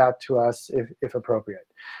escalate that to us if appropriate.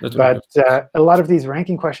 But a lot of these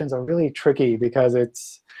ranking questions are really tricky because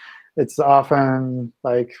it's often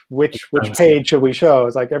like which page should we show?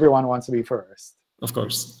 It's like everyone wants to be first. Of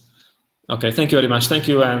course. Okay, thank you very much. Thank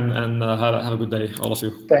you, and have a good day, all of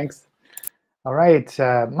you. Thanks. All right,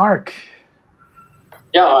 Mark.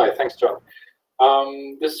 Yeah, hi. Thanks, John.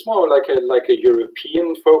 This is more like a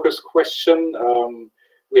European-focused question.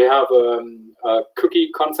 We have a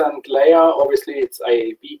cookie content layer. Obviously, it's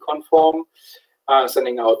AAB conform,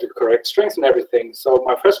 sending out the correct strings and everything. So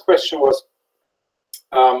my first question was,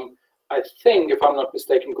 I think, if I'm not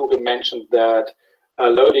mistaken, Google mentioned that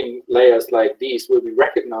loading layers like these will be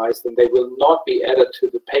recognized and they will not be added to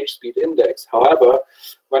the page speed index. However,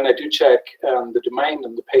 when I do check the domain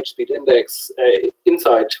and the page speed index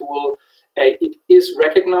inside tool, it is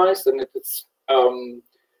recognized and it's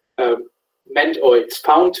meant, or it's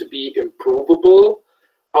found to be improvable.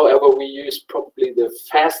 However, we use probably the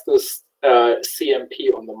fastest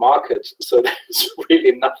CMP on the market, so there's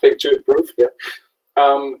really nothing to improve here.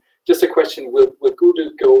 Just a question, will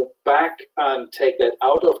Google go back and take that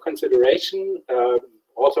out of consideration,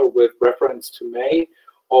 also with reference to May,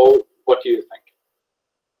 or what do you think?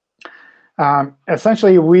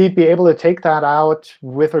 Essentially, we'd be able to take that out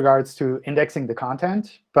with regards to indexing the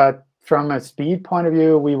content. But from a speed point of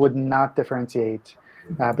view, we would not differentiate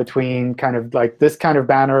between kind of like this kind of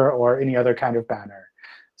banner or any other kind of banner.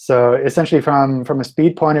 So essentially, from a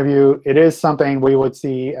speed point of view, it is something we would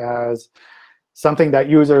see as something that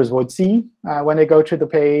users would see when they go to the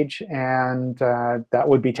page, and that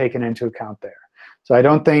would be taken into account there. So I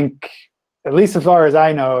don't think, at least as far as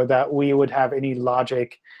I know, that we would have any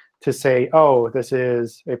logic to say, oh, this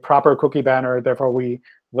is a proper cookie banner, therefore we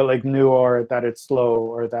will ignore that it's slow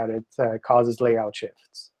or that it causes layout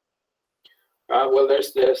shifts. Well,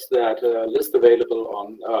 there's that list available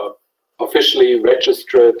on officially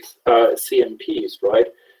registered CMPs, right?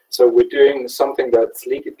 So we're doing something that's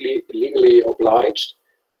legally obliged,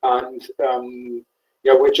 and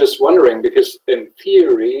yeah, we're just wondering because in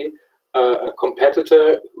theory, a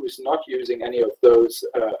competitor who's not using any of those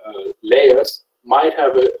layers might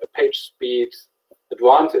have a page speed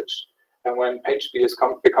advantage. And when page speed is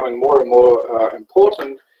becoming more and more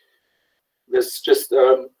important, this just,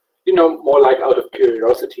 more like out of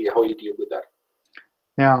curiosity how you deal with that.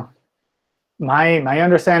 Yeah. My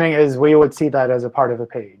understanding is we would see that as a part of a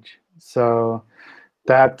page. So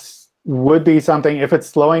that would be something, if it's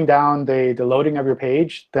slowing down the loading of your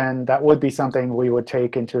page, then that would be something we would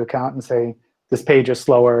take into account and say, this page is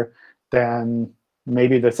slower than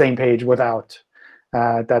maybe the same page without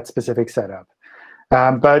that specific setup.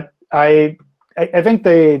 But I think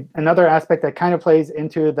another aspect that kind of plays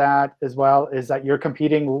into that as well is that you're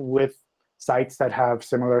competing with sites that have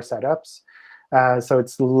similar setups. So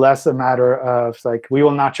it's less a matter of like, we will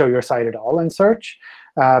not show your site at all in search.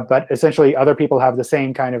 But essentially, other people have the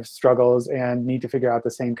same kind of struggles and need to figure out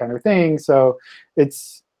the same kind of thing. So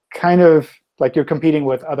it's kind of like you're competing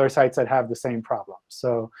with other sites that have the same problem.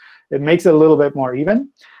 So it makes it a little bit more even.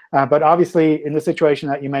 But obviously, in the situation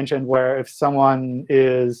that you mentioned, where if someone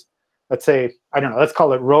is, let's say, I don't know, let's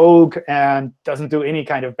call it rogue and doesn't do any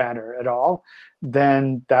kind of banner at all,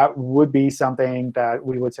 then that would be something that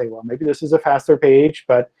we would say, well, maybe this is a faster page,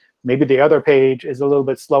 but maybe the other page is a little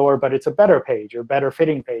bit slower, but it's a better page or better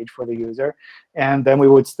fitting page for the user. And then we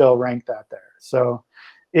would still rank that there. So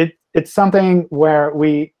it's something where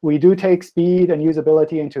we do take speed and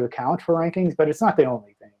usability into account for rankings, but it's not the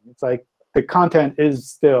only thing. It's like the content is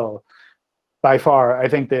still, by far, I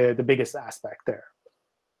think, the biggest aspect there.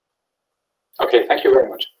 OK, thank you very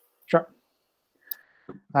much. Sure.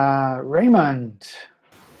 Raymond,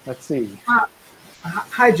 let's see.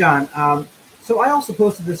 Hi, John. So I also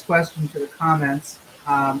posted this question to the comments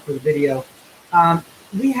for the video.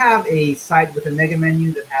 We have a site with a mega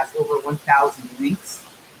menu that has over 1,000 links.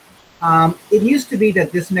 It used to be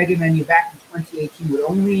that this mega menu back in 2018 would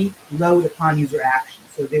only load upon user action.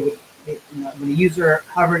 So they would, when the user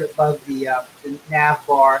hovered above the nav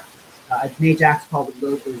bar, an Ajax call would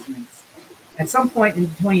load those links. At some point in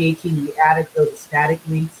 2018, we added those static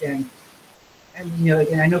links, and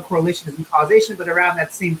again, I know correlation isn't causation, but around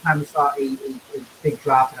that same time, we saw a big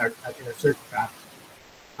drop in our search traffic.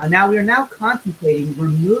 Now we are now contemplating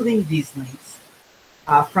removing these links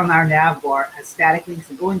from our nav bar as static links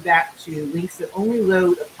and going back to links that only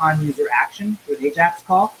load upon user action through an Ajax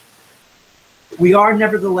call. We are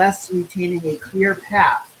nevertheless retaining a clear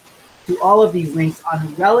path to all of these links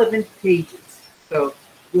on relevant pages. So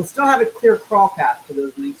you'll still have a clear crawl path to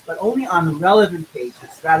those links, but only on relevant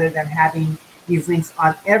pages rather than having these links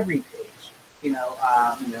on every page.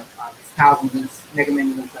 Thousand links, mega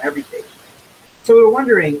menu links on every page. So we're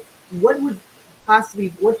wondering what could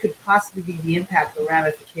possibly be the impact or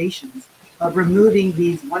ramifications of removing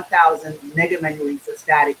these 1,000 mega menu links as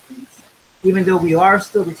static links, even though we are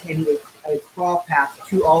still retaining a crawl path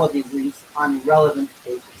to all of these links on relevant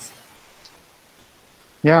pages.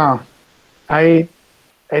 Yeah, I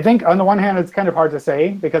think on the one hand, it's kind of hard to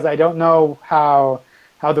say because I don't know how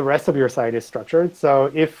the rest of your site is structured.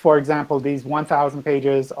 So if, for example, these 1,000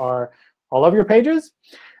 pages are all of your pages,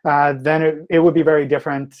 then it would be very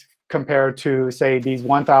different compared to, say, these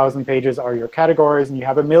 1,000 pages are your categories, and you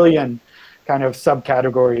have 1 million kind of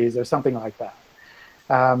subcategories or something like that.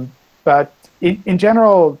 But in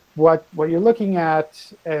general, what you're looking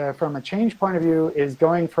at from a change point of view is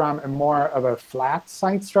going from a more of a flat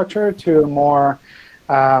site structure to a more,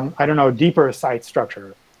 I don't know, deeper site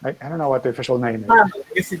structure. I don't know what the official name is. I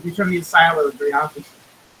guess you're trying to use silos very often.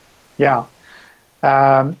 Yeah.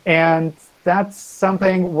 And that's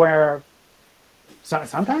something where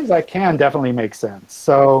sometimes that can definitely make sense.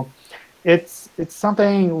 So it's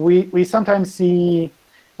something we sometimes see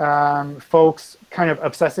folks kind of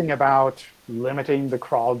obsessing about limiting the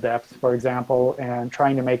crawl depth, for example, and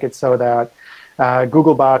trying to make it so that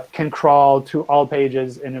Googlebot can crawl to all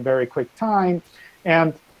pages in a very quick time.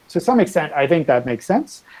 And to some extent, I think that makes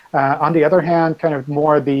sense. On the other hand, kind of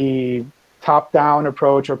more the top-down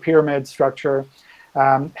approach or pyramid structure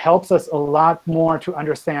helps us a lot more to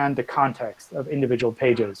understand the context of individual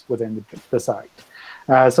pages within the site.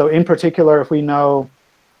 So in particular, if we know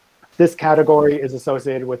this category is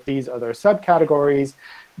associated with these other subcategories,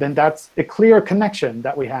 then that's a clear connection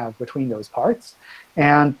that we have between those parts.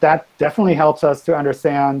 And that definitely helps us to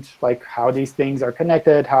understand like how these things are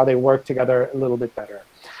connected, how they work together a little bit better.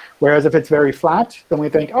 Whereas if it's very flat, then we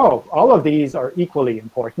think, oh, all of these are equally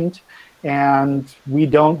important. And we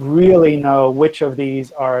don't really know which of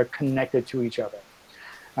these are connected to each other.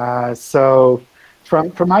 So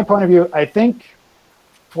from my point of view, I think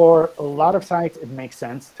for a lot of sites, it makes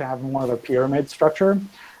sense to have more of a pyramid structure.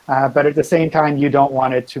 But at the same time, you don't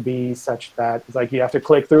want it to be such that it's like you have to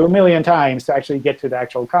click through a million times to actually get to the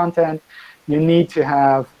actual content. You need to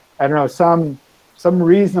have, I don't know, some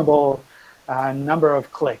reasonable number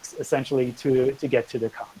of clicks, essentially, to get to the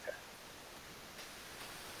content.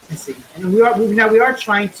 I see. And we are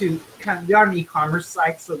trying to we are an e-commerce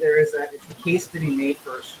site, so there is it's a case to be made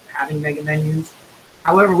for having mega menus.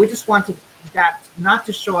 However, we just want that not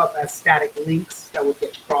to show up as static links that would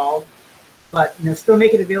get crawled, but still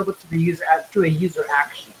make it available to the user through a user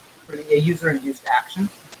action, for a user-induced action,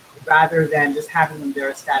 rather than just having them there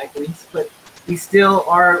as static links. But we still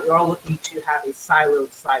are looking to have a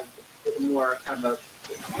siloed site with a more kind of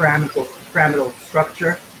a pyramidal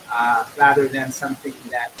structure, rather than something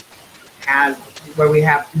that has where we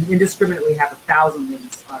have indiscriminately have 1,000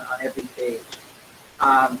 links on every page.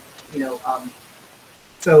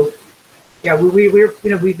 So yeah,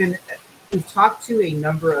 we've talked to a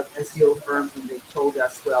number of SEO firms, and they've told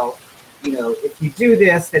us, well, if you do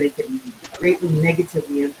this, then it can greatly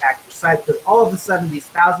negatively impact your site, because all of a sudden these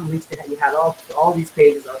 1,000 links that you had all these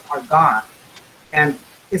pages are gone. And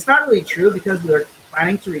it's not really true, because we're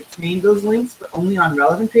planning to retain those links, but only on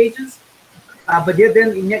relevant pages. But yet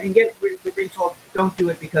we're being told don't do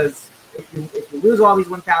it, because if you lose all these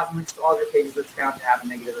 1,000 links to all your pages, it's bound to have a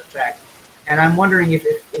negative effect. And I'm wondering if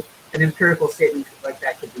an empirical statement like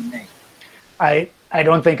that could be made. I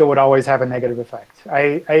don't think it would always have a negative effect.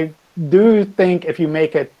 I do think if you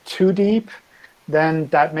make it too deep, then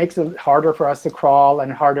that makes it harder for us to crawl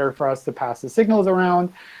and harder for us to pass the signals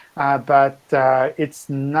around. But it's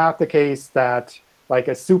not the case that like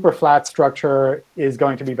a super flat structure is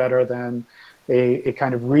going to be better than a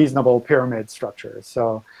kind of reasonable pyramid structure.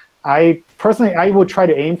 So I would try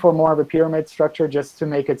to aim for more of a pyramid structure, just to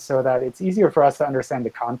make it so that it's easier for us to understand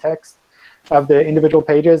the context of the individual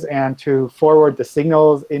pages and to forward the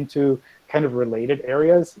signals into kind of related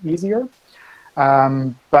areas easier.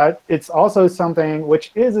 But it's also something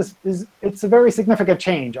which it's a very significant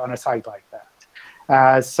change on a site like that.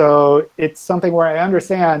 So it's something where I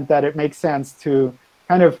understand that it makes sense to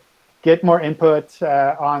kind of get more input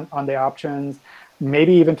on the options,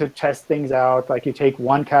 maybe even to test things out. Like you take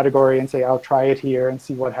one category and say, I'll try it here and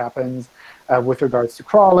see what happens with regards to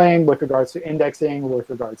crawling, with regards to indexing, with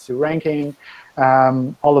regards to ranking,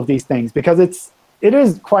 all of these things. Because it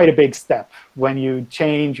is quite a big step when you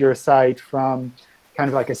change your site from kind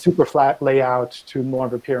of like a super flat layout to more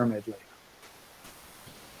of a pyramid layout.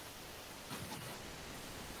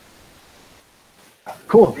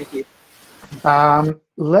 Cool. Thank you.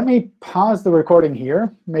 Let me pause the recording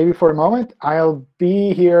here, maybe for a moment. I'll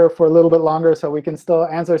be here for a little bit longer, so we can still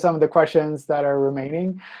answer some of the questions that are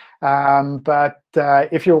remaining. But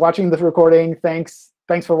if you're watching this recording, thanks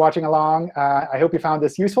for watching along. I hope you found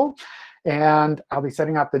this useful. And I'll be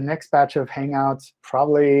setting up the next batch of Hangouts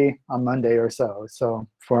probably on Monday or so. So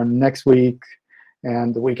for next week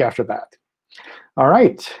and the week after that. All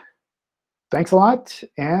right. Thanks a lot.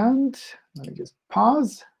 And let me just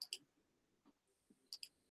pause.